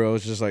remember I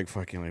was just like,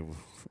 fucking like,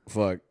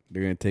 fuck,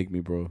 they're going to take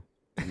me, bro.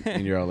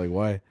 And you're all like,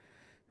 why?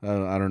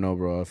 I don't know,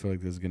 bro. I feel like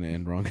this is going to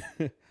end wrong.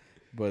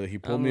 But he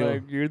pulled me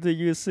like, you're the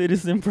U.S.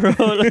 citizen, bro.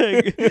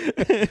 Like,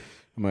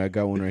 I'm like, I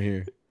got one right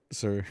here,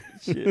 sir.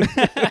 Shit.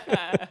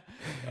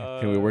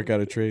 Can we work out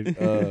a trade?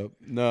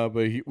 No,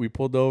 but we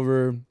pulled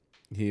over.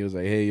 He was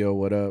like, hey, yo,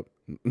 what up?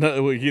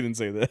 No, he didn't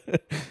say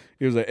that.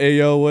 He was like, hey,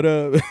 yo, what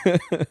up?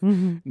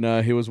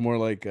 Nah, he was more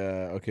like,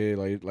 okay,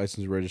 like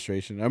license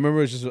registration. I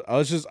remember I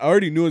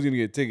already knew I was going to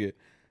get a ticket.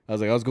 I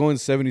was going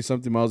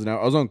 70-something miles an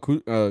hour. I was on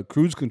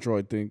cruise control,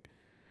 I think.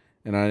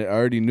 And I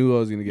already knew I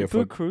was going to get fucked.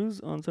 You put cruise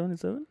on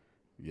 77?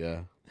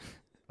 Yeah.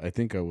 I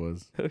think I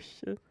was. Oh,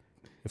 shit.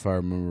 If I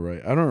remember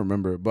right. I don't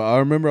remember. But I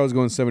remember I was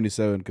going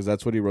 77 because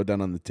that's what he wrote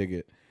down on the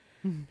ticket.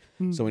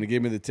 So when he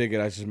gave me the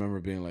ticket, I just remember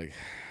being like,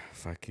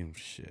 fucking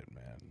shit,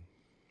 man.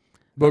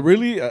 But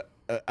really,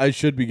 I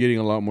should be getting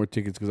a lot more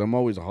tickets because I'm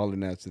always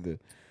hauling ass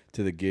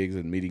to the gigs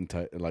and meeting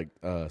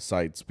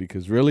sites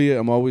because really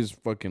I'm always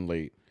fucking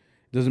late.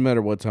 It doesn't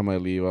matter what time I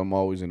leave. I'm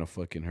always in a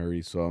fucking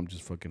hurry, so I'm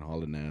just fucking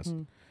hauling ass.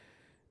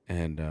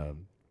 And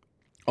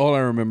all I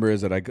remember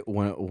is that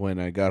when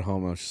I got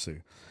home, I was just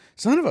like,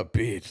 son of a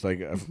bitch.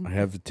 Like, I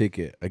have the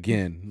ticket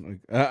again.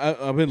 Like,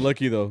 I've been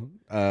lucky, though.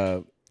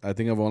 I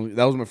think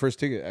that was my first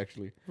ticket,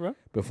 actually. Right.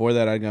 Before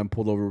that, I got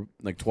pulled over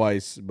like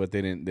twice, but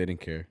they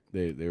didn't care.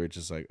 They were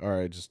just like, all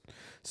right, just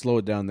slow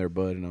it down there,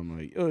 bud. And I'm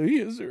like, oh,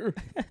 yes, sir.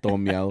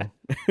 Don't meow.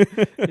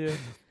 Yeah.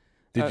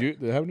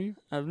 Did it happen to you?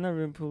 I've never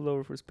been pulled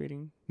over for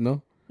speeding.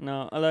 No?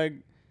 No,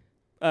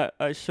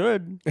 I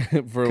should.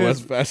 For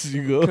as fast as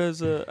you go?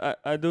 Because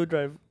I do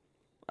drive.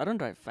 I don't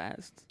drive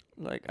fast.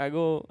 Like, I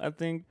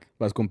think.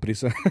 Vas con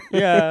prisa?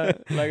 Yeah,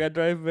 like, I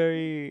drive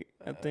very,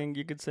 I think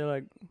you could say,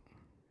 like,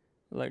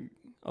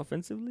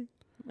 offensively,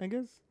 I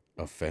guess.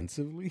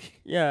 Offensively?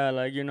 Yeah,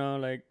 like, you know,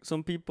 like,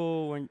 some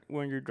people,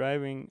 when you're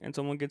driving and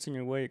someone gets in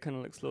your way, you kind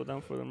of, like, slow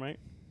down for them, right?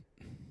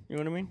 You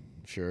know what I mean?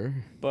 Sure.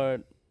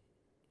 But,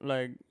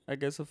 like, I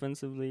guess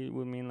offensively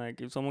would mean, like,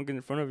 if someone gets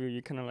in front of you,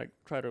 you kind of, like,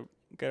 try to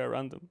get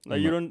around them.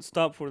 Like, you don't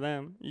stop for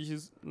them. You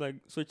just, like,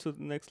 switch to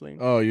the next lane.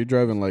 Oh, you're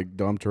driving like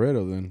Dom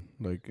Toretto then,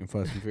 like in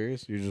Fast and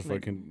Furious? You're just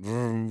like,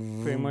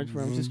 fucking... Pretty much,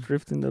 where I'm just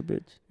drifting that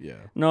bitch. Yeah.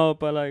 No,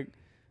 but, like,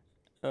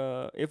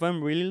 if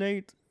I'm really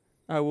late,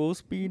 I will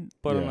speed,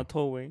 but on a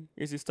tollway.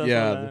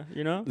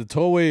 You know? The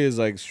tollway is,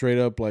 like, straight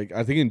up, like,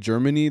 I think in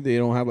Germany, they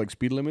don't have, like,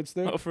 speed limits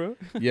there. Oh, for real?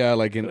 Yeah,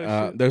 like, in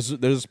there's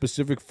a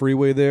specific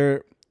freeway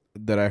there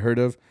that I heard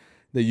of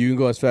that you can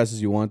go as fast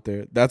as you want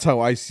there. That's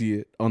how I see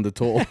it on the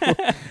toll.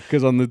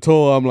 Because on the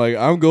toll, I'm like,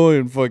 I'm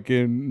going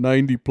fucking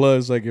 90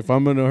 plus. Like, if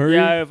I'm in a hurry.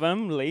 Yeah, if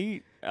I'm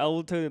late, I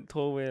will take the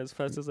tollway as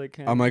fast as I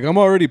can. I'm like, I'm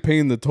already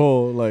paying the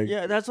toll. Like,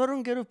 yeah, that's what I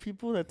don't get of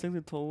people that take the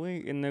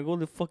tollway and they go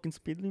the fucking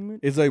speed limit.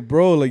 It's like,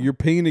 bro, like, you're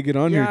paying to get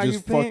on here.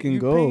 Just fucking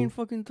go. You're paying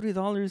fucking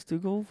 $3 to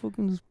go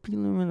fucking the speed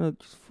limit.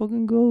 Just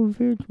fucking go,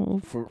 bitch.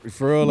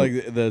 For real,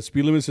 like, the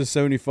speed limit is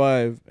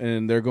 75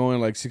 and they're going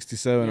like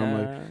 67. Yeah, I'm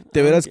like,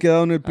 te verás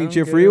quedado en el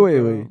pinche freeway,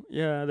 güey.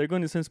 Yeah, they're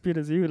going the same speed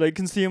as you. Like, you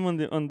can see them on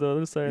the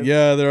other side.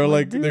 Yeah, they're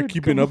like they're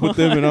keeping up with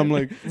them, and I'm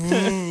like,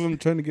 I'm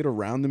trying to get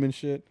around them and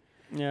shit.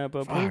 Yeah,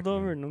 but pulled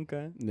over,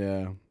 nunca.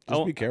 Yeah,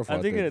 just be careful.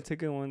 I did get a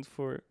ticket once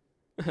for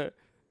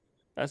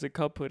as a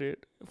cop put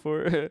it,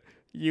 for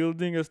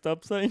yielding a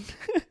stop sign.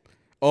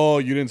 Oh,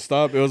 you didn't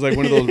stop. It was like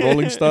one of those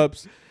rolling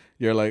stops.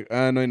 You're like,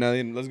 no,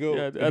 nothing. Let's go.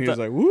 Yeah, And I he was thought-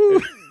 like,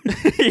 woo.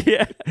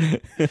 Yeah,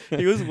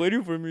 he was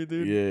waiting for me,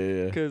 dude.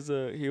 Yeah. Because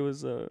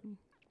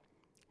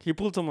he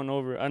pulled someone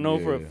over. I know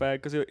for a Yeah.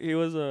 fact because it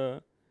was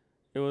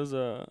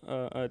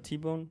a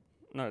T-bone,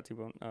 not a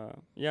T-bone.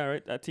 Yeah,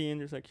 right, a T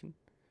intersection.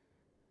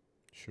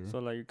 Sure. So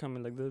like you're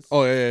coming like this.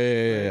 Oh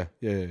yeah.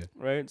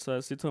 Right. So I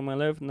see to my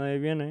left,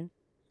 nadie viene.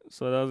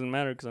 So that doesn't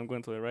matter because I'm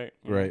going to the right.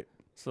 you know? Right.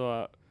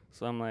 So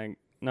I'm like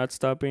not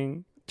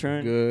stopping.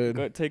 Turn. Good.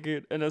 Go take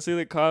it. And I see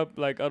the cop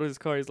like out of his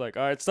car. He's like,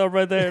 all right, stop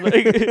right there.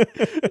 Like,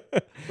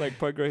 like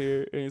park right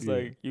here. And he's Yeah.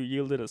 like, you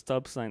yielded a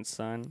stop sign,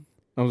 son.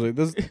 I was like,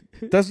 that's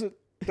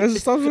a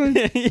stop sign.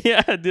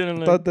 Yeah, I didn't I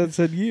like. thought that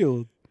said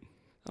yield.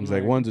 I'm He's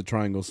like, one's a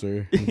triangle,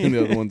 sir, and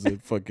the other one's a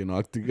fucking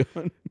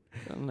octagon.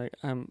 I'm like,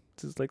 I'm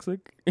dyslexic.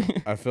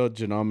 I failed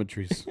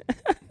geometries.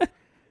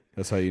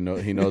 That's how you know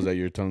he knows that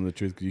you're telling the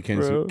truth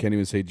because you Bro. can't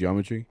even say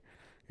geometry.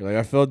 You're like,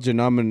 I failed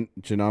geometry,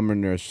 and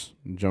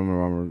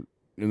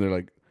they're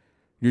like,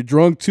 you're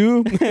drunk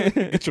too.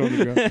 Get you on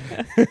the ground.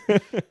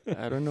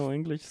 I don't know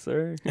English,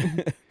 sir.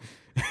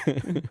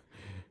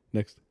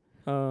 Next,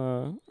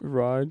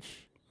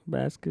 Raj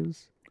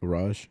Vasquez.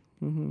 Raj.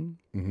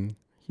 Mm-hmm.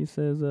 He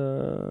says,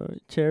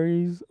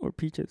 cherries or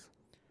peaches.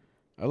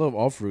 I love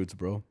all fruits,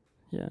 bro.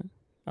 Yeah,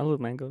 I love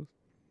mangoes.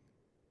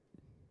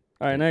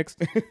 All right, next.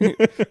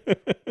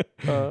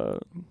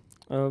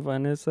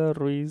 Vanessa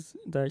Ruiz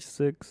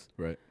 -6.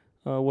 Right.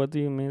 What do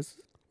you miss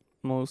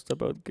most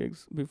about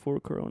gigs before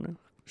Corona?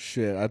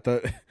 Shit, I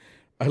thought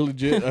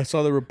I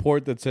saw the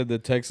report that said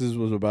that Texas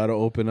was about to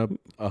open up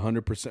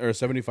 100% or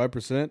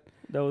 75%.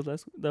 That was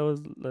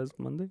last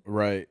Monday.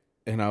 Right.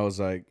 And I was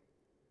like,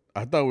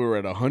 I thought we were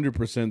at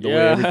 100% the way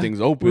Yeah, everything's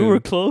open. We were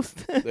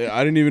closed.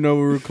 I didn't even know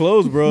we were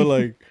closed, bro.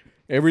 Like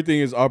everything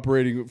is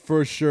operating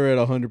for sure at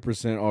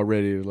 100%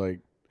 already. Like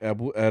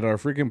at our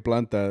freaking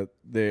planta,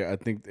 I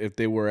think if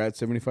they were at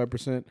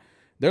 75%,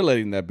 they're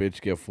letting that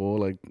bitch get full.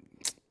 Like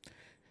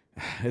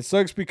it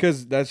sucks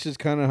because that's just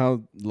kind of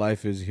how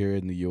life is here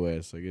in the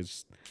U.S. Like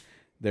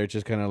they're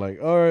just kind of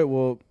like, all right,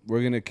 well,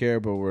 we're gonna care,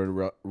 but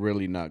we're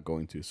really not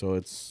going to.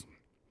 So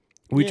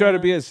we try to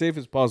be as safe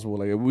as possible.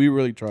 Like we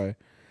really try.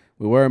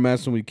 We wear a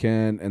mask when we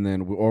can, and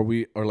then or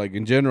like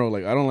in general,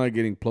 like I don't like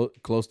getting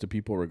close to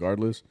people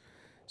regardless.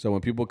 So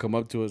when people come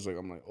up to us, like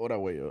I'm like, "Ora,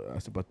 güey,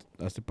 hazte pa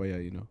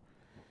allá," you know.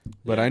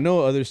 But I know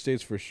other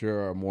states for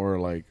sure are more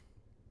like,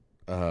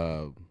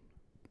 the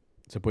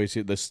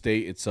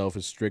state itself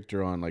is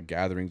stricter on like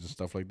gatherings and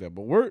stuff like that.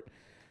 But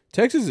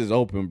Texas is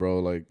open, bro.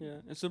 Like Yeah,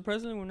 and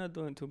surprisingly, we're not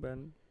doing too bad.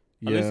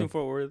 At least in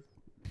Fort Worth,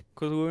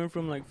 because we went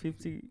from like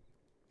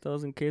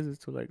 50,000 cases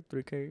to like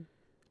 3K.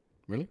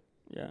 Really?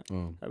 Yeah,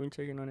 Oh. I've been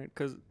checking on it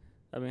because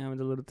I've been having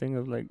the little thing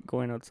of like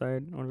going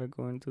outside or like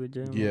going to the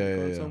gym. Yeah, or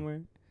going yeah.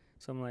 somewhere.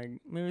 So I'm like,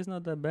 maybe it's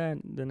not that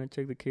bad. Then I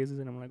check the cases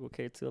and I'm like,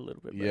 okay, it's still a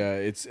little bit bad. Yeah,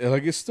 it's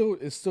like it's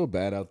still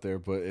bad out there,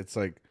 but it's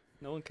like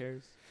No one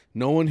cares.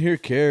 no one here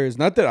cares.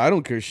 Not that I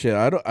don't care shit.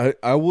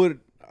 I would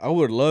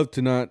love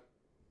to not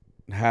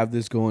have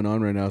this going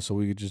on right now so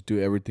we could just do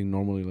everything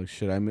normally. Like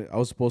shit, I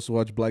was supposed to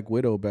watch Black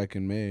Widow back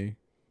in May.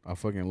 I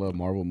fucking love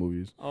Marvel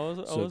movies. I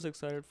was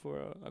excited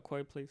for A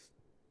Quiet Place.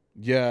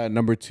 Yeah,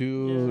 number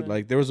 2. Yeah.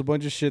 Like there was a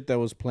bunch of shit that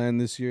was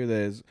planned this year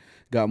that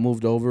got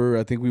moved over.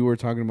 I think we were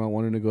talking about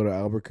wanting to go to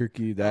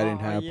Albuquerque. That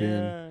didn't happen.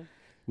 Yeah.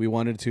 We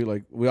wanted to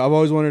I've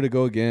always wanted to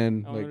go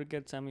again. I wanted to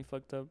get Sammy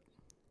fucked up.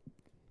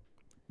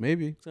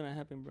 Maybe It's gonna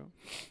happen, bro.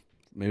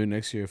 maybe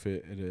next year if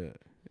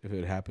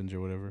it happens or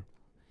whatever.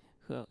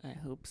 Well, I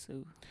hope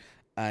so.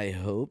 I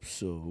hope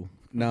so.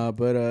 Nah,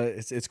 but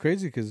it's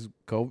crazy because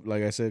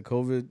like I said,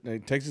 COVID.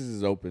 Like, Texas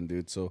is open,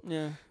 dude. So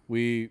Yeah.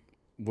 we're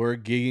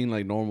gigging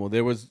like normal.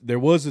 There was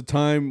a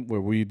time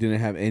where we didn't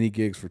have any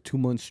gigs for 2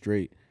 months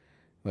straight.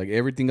 Like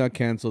everything got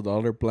canceled.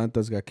 All their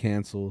plantas got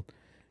canceled,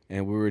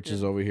 and we were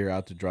just over here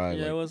out to dry.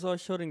 Yeah, like, it was all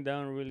shutting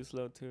down really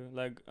slow too.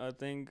 Like I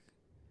think,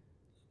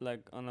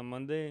 like on a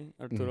Monday,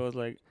 Arturo was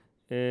like,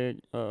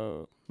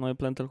 no hay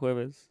planta el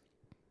jueves.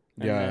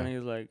 And Yeah. then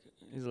he's like,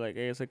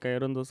 se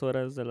cayeron 2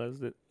 horas de las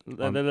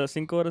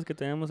 5 horas que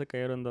teníamos se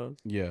cayeron 2.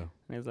 yeah.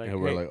 And he's like, And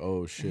we're hey. like,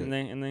 oh shit. And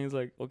then he's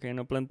like, okay,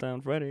 no planta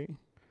on Friday.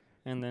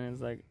 And then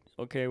it's like,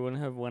 okay, we'll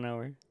have 1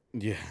 hour.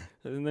 Yeah.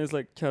 And then it's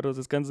like, charros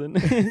descansen.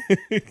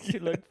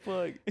 You're like,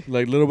 fuck.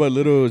 Like little by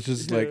little, it was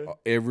just like Yeah.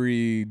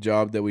 every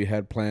job that we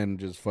had planned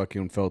just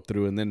fucking fell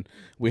through. And then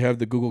we have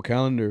the Google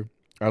Calendar.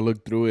 I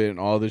looked through it and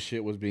all this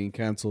shit was being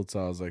canceled.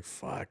 So I was like,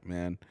 fuck,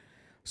 man.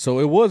 So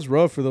it was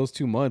rough for those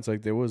 2 months.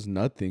 Like there was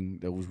nothing.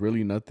 There was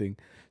really nothing.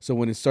 So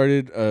when it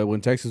started, when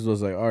Texas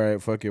was like, all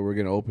right, fuck it, we're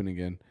going to open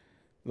again.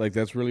 Like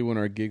that's really when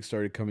our gigs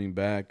started coming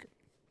back.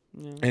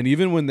 Yeah. And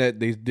even when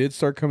they did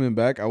start coming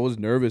back, I was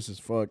nervous as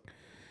fuck.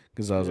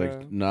 Because I was Yeah.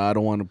 like, nah, I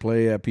don't want to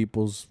play at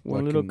people's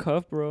One fucking... little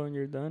cuff, bro, and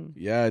you're done.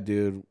 Yeah,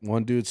 dude.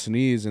 One dude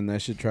sneezes and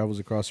that shit travels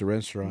across a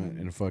restaurant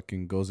and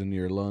fucking goes into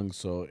your lungs.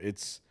 So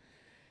it's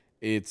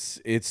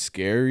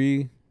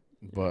scary.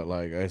 But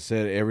like I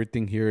said,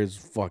 everything here is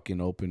fucking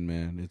open,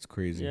 man. It's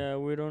crazy. Yeah,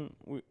 we've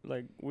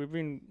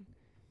been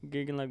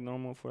gigging like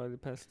normal for like the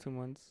past 2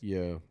 months.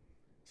 Yeah.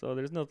 So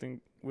there's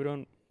nothing we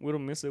don't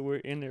miss it. We're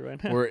in it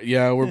right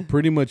now. We're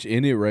pretty much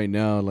in it right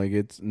now. Like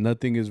it's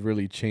nothing has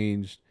really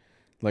changed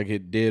like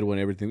it did when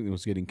everything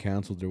was getting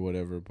canceled or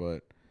whatever.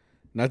 But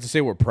not to say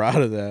we're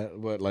proud of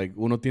that, but like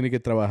uno tiene que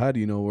trabajar,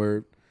 you know,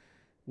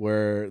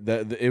 where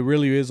that it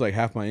really is like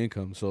half my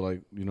income. So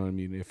like, you know what I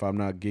mean? If I'm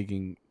not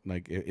gigging,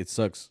 like it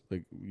sucks.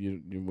 Like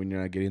you when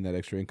you're not getting that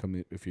extra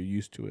income if you're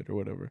used to it or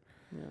whatever.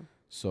 Yeah.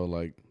 So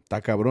like, ta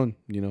cabrón,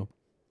 you know.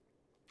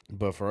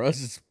 But for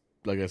us, it's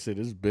like I said,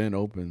 it's been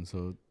open,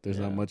 so there's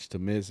not Yeah. much to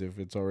miss if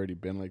it's already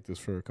been like this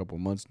for a couple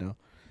months now.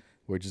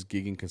 We're just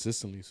gigging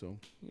consistently, so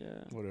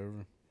Yeah.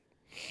 whatever.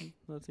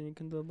 Nothing you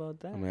can do about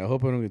that. I mean, I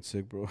hope I don't get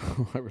sick, bro.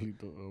 I really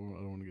don't.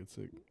 I don't want to get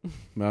sick. Me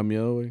da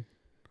miedo, güey.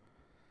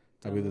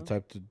 I'd be the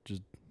type to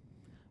just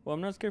Well,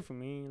 I'm not scared for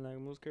me. Like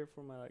I'm more scared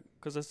for my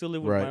cause I still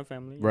live with Right. my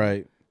family.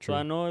 right. So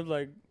I know if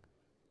like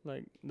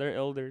they're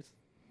elders.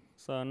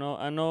 So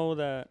I know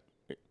that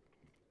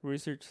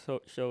research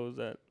shows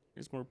that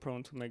it's more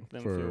prone to make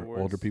them feel for worse.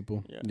 older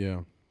people. Yeah. Yeah.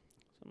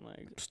 So I'm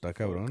like, Está fuck.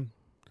 cabrón.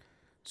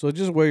 So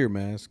just wear your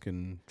mask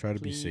and try to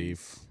be Please.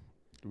 safe.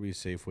 Be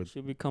safe with.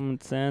 Should be common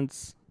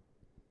sense.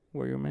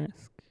 Wear your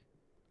mask.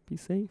 Be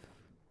safe.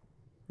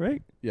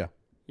 Right?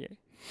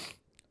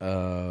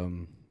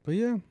 But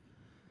yeah,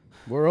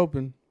 we're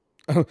open.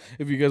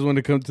 If you guys want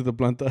to come to the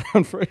planta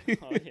on Friday,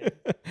 Oh, yeah.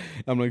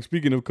 I'm like,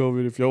 speaking of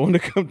COVID, if y'all want to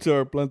come to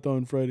our planta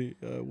on Friday,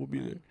 we'll be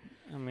there.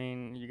 I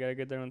mean, you gotta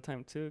get there on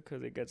time too,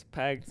 cause it gets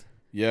packed.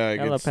 Yeah, I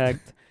Hella guess.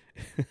 packed.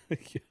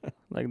 Yeah.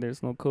 Like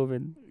there's no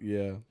COVID.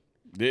 Yeah.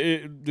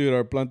 Dude,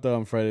 our planta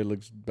on Friday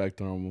looks back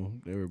to normal.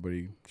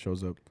 Everybody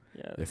shows up.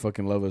 Yeah. They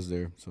fucking love us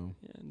there. So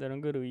Yeah, they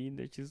don't go to eat.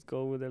 They just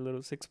go with their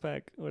little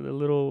 6-pack or their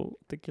little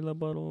tequila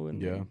bottle.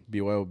 And yeah, then-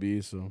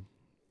 BYOB. So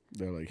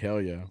they're like, hell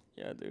yeah.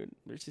 yeah, dude,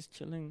 they're just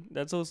chilling.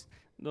 That's also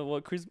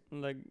what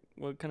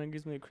kind of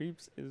gives me the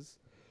creeps is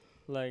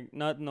like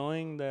not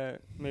knowing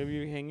that maybe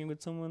you're hanging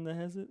with someone that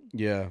has it,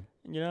 Yeah.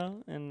 you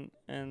know, and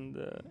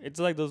it's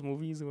like those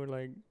movies where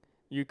like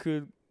you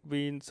could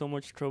be in so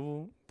much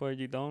trouble but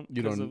you don't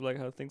You because don't- of like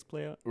how things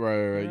play out. Right. You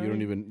You know don't what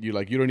I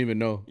even you don't even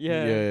know.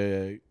 Yeah.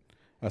 Yeah.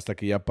 Hasta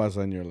que ya pasa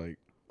and you're like,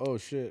 oh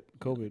shit,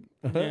 COVID.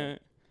 Yeah.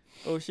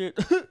 Oh shit.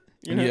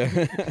 You know?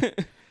 Yeah.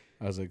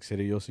 I was like,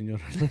 serio, señor?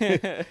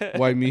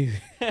 Why me?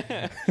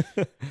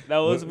 That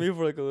was me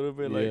for like a little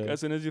bit. Like Yeah.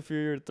 as soon as you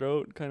feel your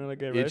throat kind of like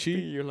get Itchy?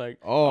 raspy, you're like,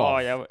 Oh,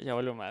 ya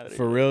valió madre.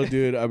 for real,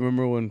 dude. I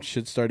remember when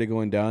shit started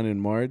going down in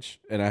March,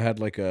 and I had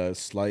like a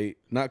slight,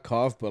 not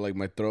cough, but like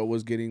my throat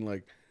was getting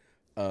like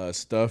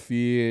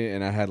stuffy,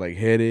 and I had like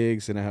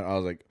headaches, and I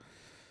was like,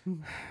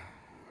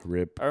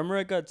 rip. I remember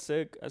I got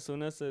sick as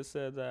soon as they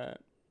said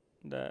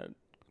that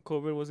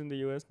COVID was in the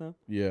U.S. now.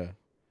 Yeah,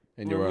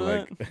 and you were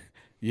Remember like,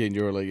 yeah, and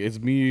you were like, it's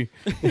me.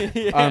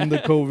 Yeah. I'm the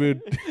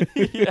COVID.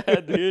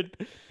 Yeah, dude.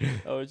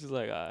 I was just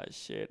like,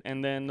 shit.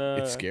 And then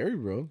It's scary,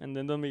 bro. And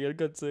then Don Miguel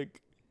got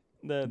sick.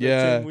 That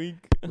Yeah, same week.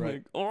 I'm right.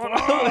 like, oh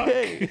no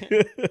way.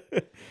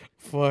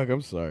 Fuck,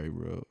 I'm sorry,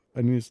 bro.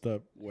 I need to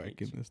stop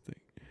whacking this thing.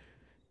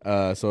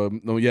 So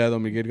no, yeah,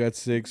 Don Miguel got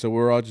sick. So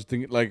we're all just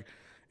thinking like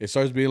it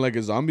starts being like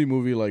a zombie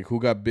movie, like who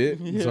got bit.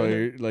 So Yeah.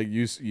 you're, like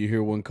you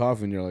hear one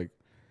cough and you're like,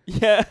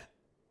 Yeah.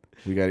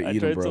 we gotta I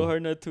eat him, tried so bro.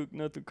 hard not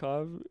to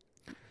cough.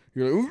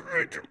 You're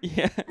like,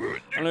 Yeah.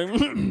 I'm like,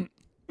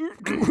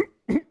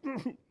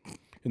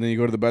 and then you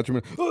go to the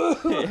bathroom.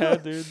 And, yeah,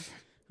 dude.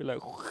 You're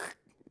like,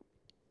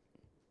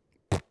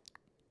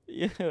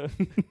 yeah.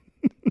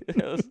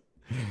 that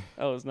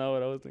was not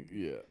what I was thinking.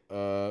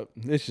 yeah,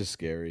 it's just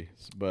scary,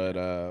 but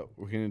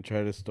we're gonna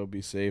try to still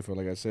be safe. Or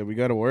like I said, we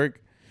gotta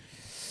work.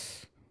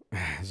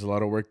 There's a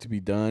lot of work to be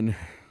done.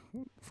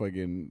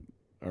 Fucking,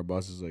 our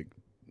boss is like,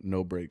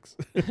 no breaks.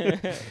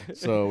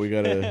 So we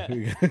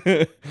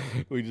gotta,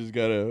 we just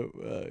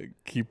gotta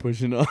keep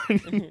pushing on.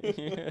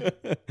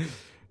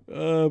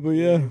 But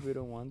yeah, If we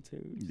don't want to,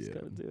 we just Yeah.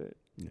 gotta do it.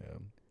 yeah.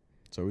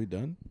 So are we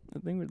done? I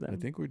think we're done. I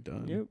think we're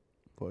done. Yep.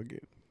 Fuck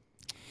it.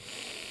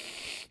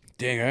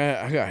 Dang,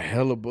 I got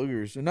hella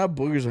boogers. They're not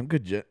boogers.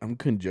 I'm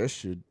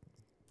congested.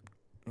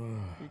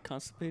 You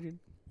constipated?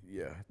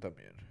 Yeah,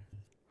 también.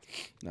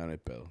 No, no hay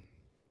pedo.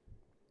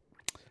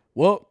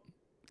 Well,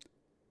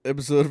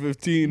 episode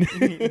 15.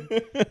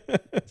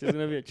 It's just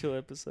gonna be a chill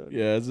episode.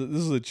 Yeah, this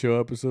is a chill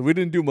episode. We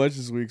didn't do much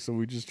this week, so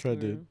we just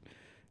tried Yeah. to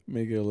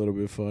make it a little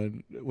bit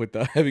fun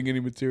without having any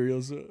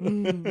material. So.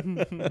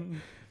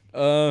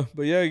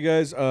 But yeah, you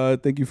guys,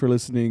 thank you for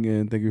listening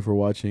and thank you for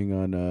watching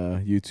on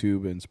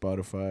YouTube and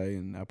Spotify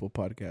and Apple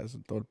Podcasts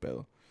and todo el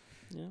pedo.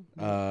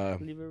 Yeah.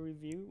 Leave a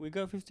review. We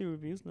got 50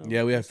 reviews now.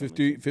 Yeah, we have That's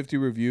how 50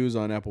 reviews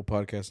on Apple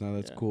Podcasts now.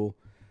 That's Yeah. cool.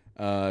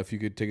 If you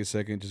could take a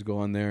second, just go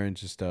on there and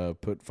just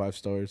put 5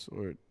 stars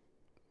or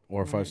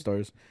 5 Mhm.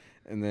 stars.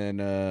 And then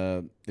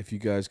if you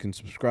guys can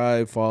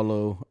subscribe,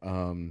 follow.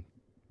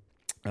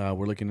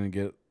 We're looking to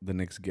get the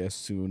next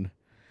guest soon.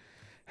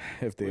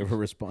 If they ever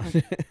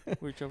respond.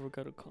 Whichever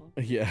got a call.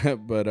 Yeah,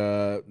 but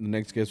the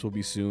next guest will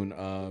be soon.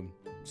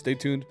 stay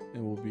tuned,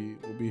 and we'll be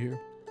here.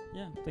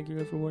 Yeah, thank you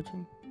guys for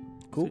watching.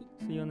 Cool.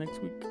 See you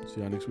next week.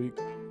 See y'all next week.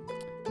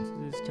 This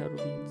is Chowder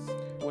Beans.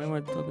 Why am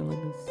I talking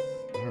like this?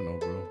 I don't know,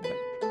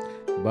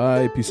 bro. Bye.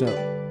 Bye. Peace out.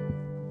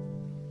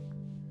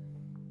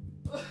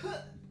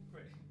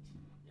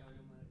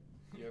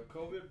 You have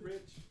COVID,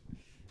 Rich?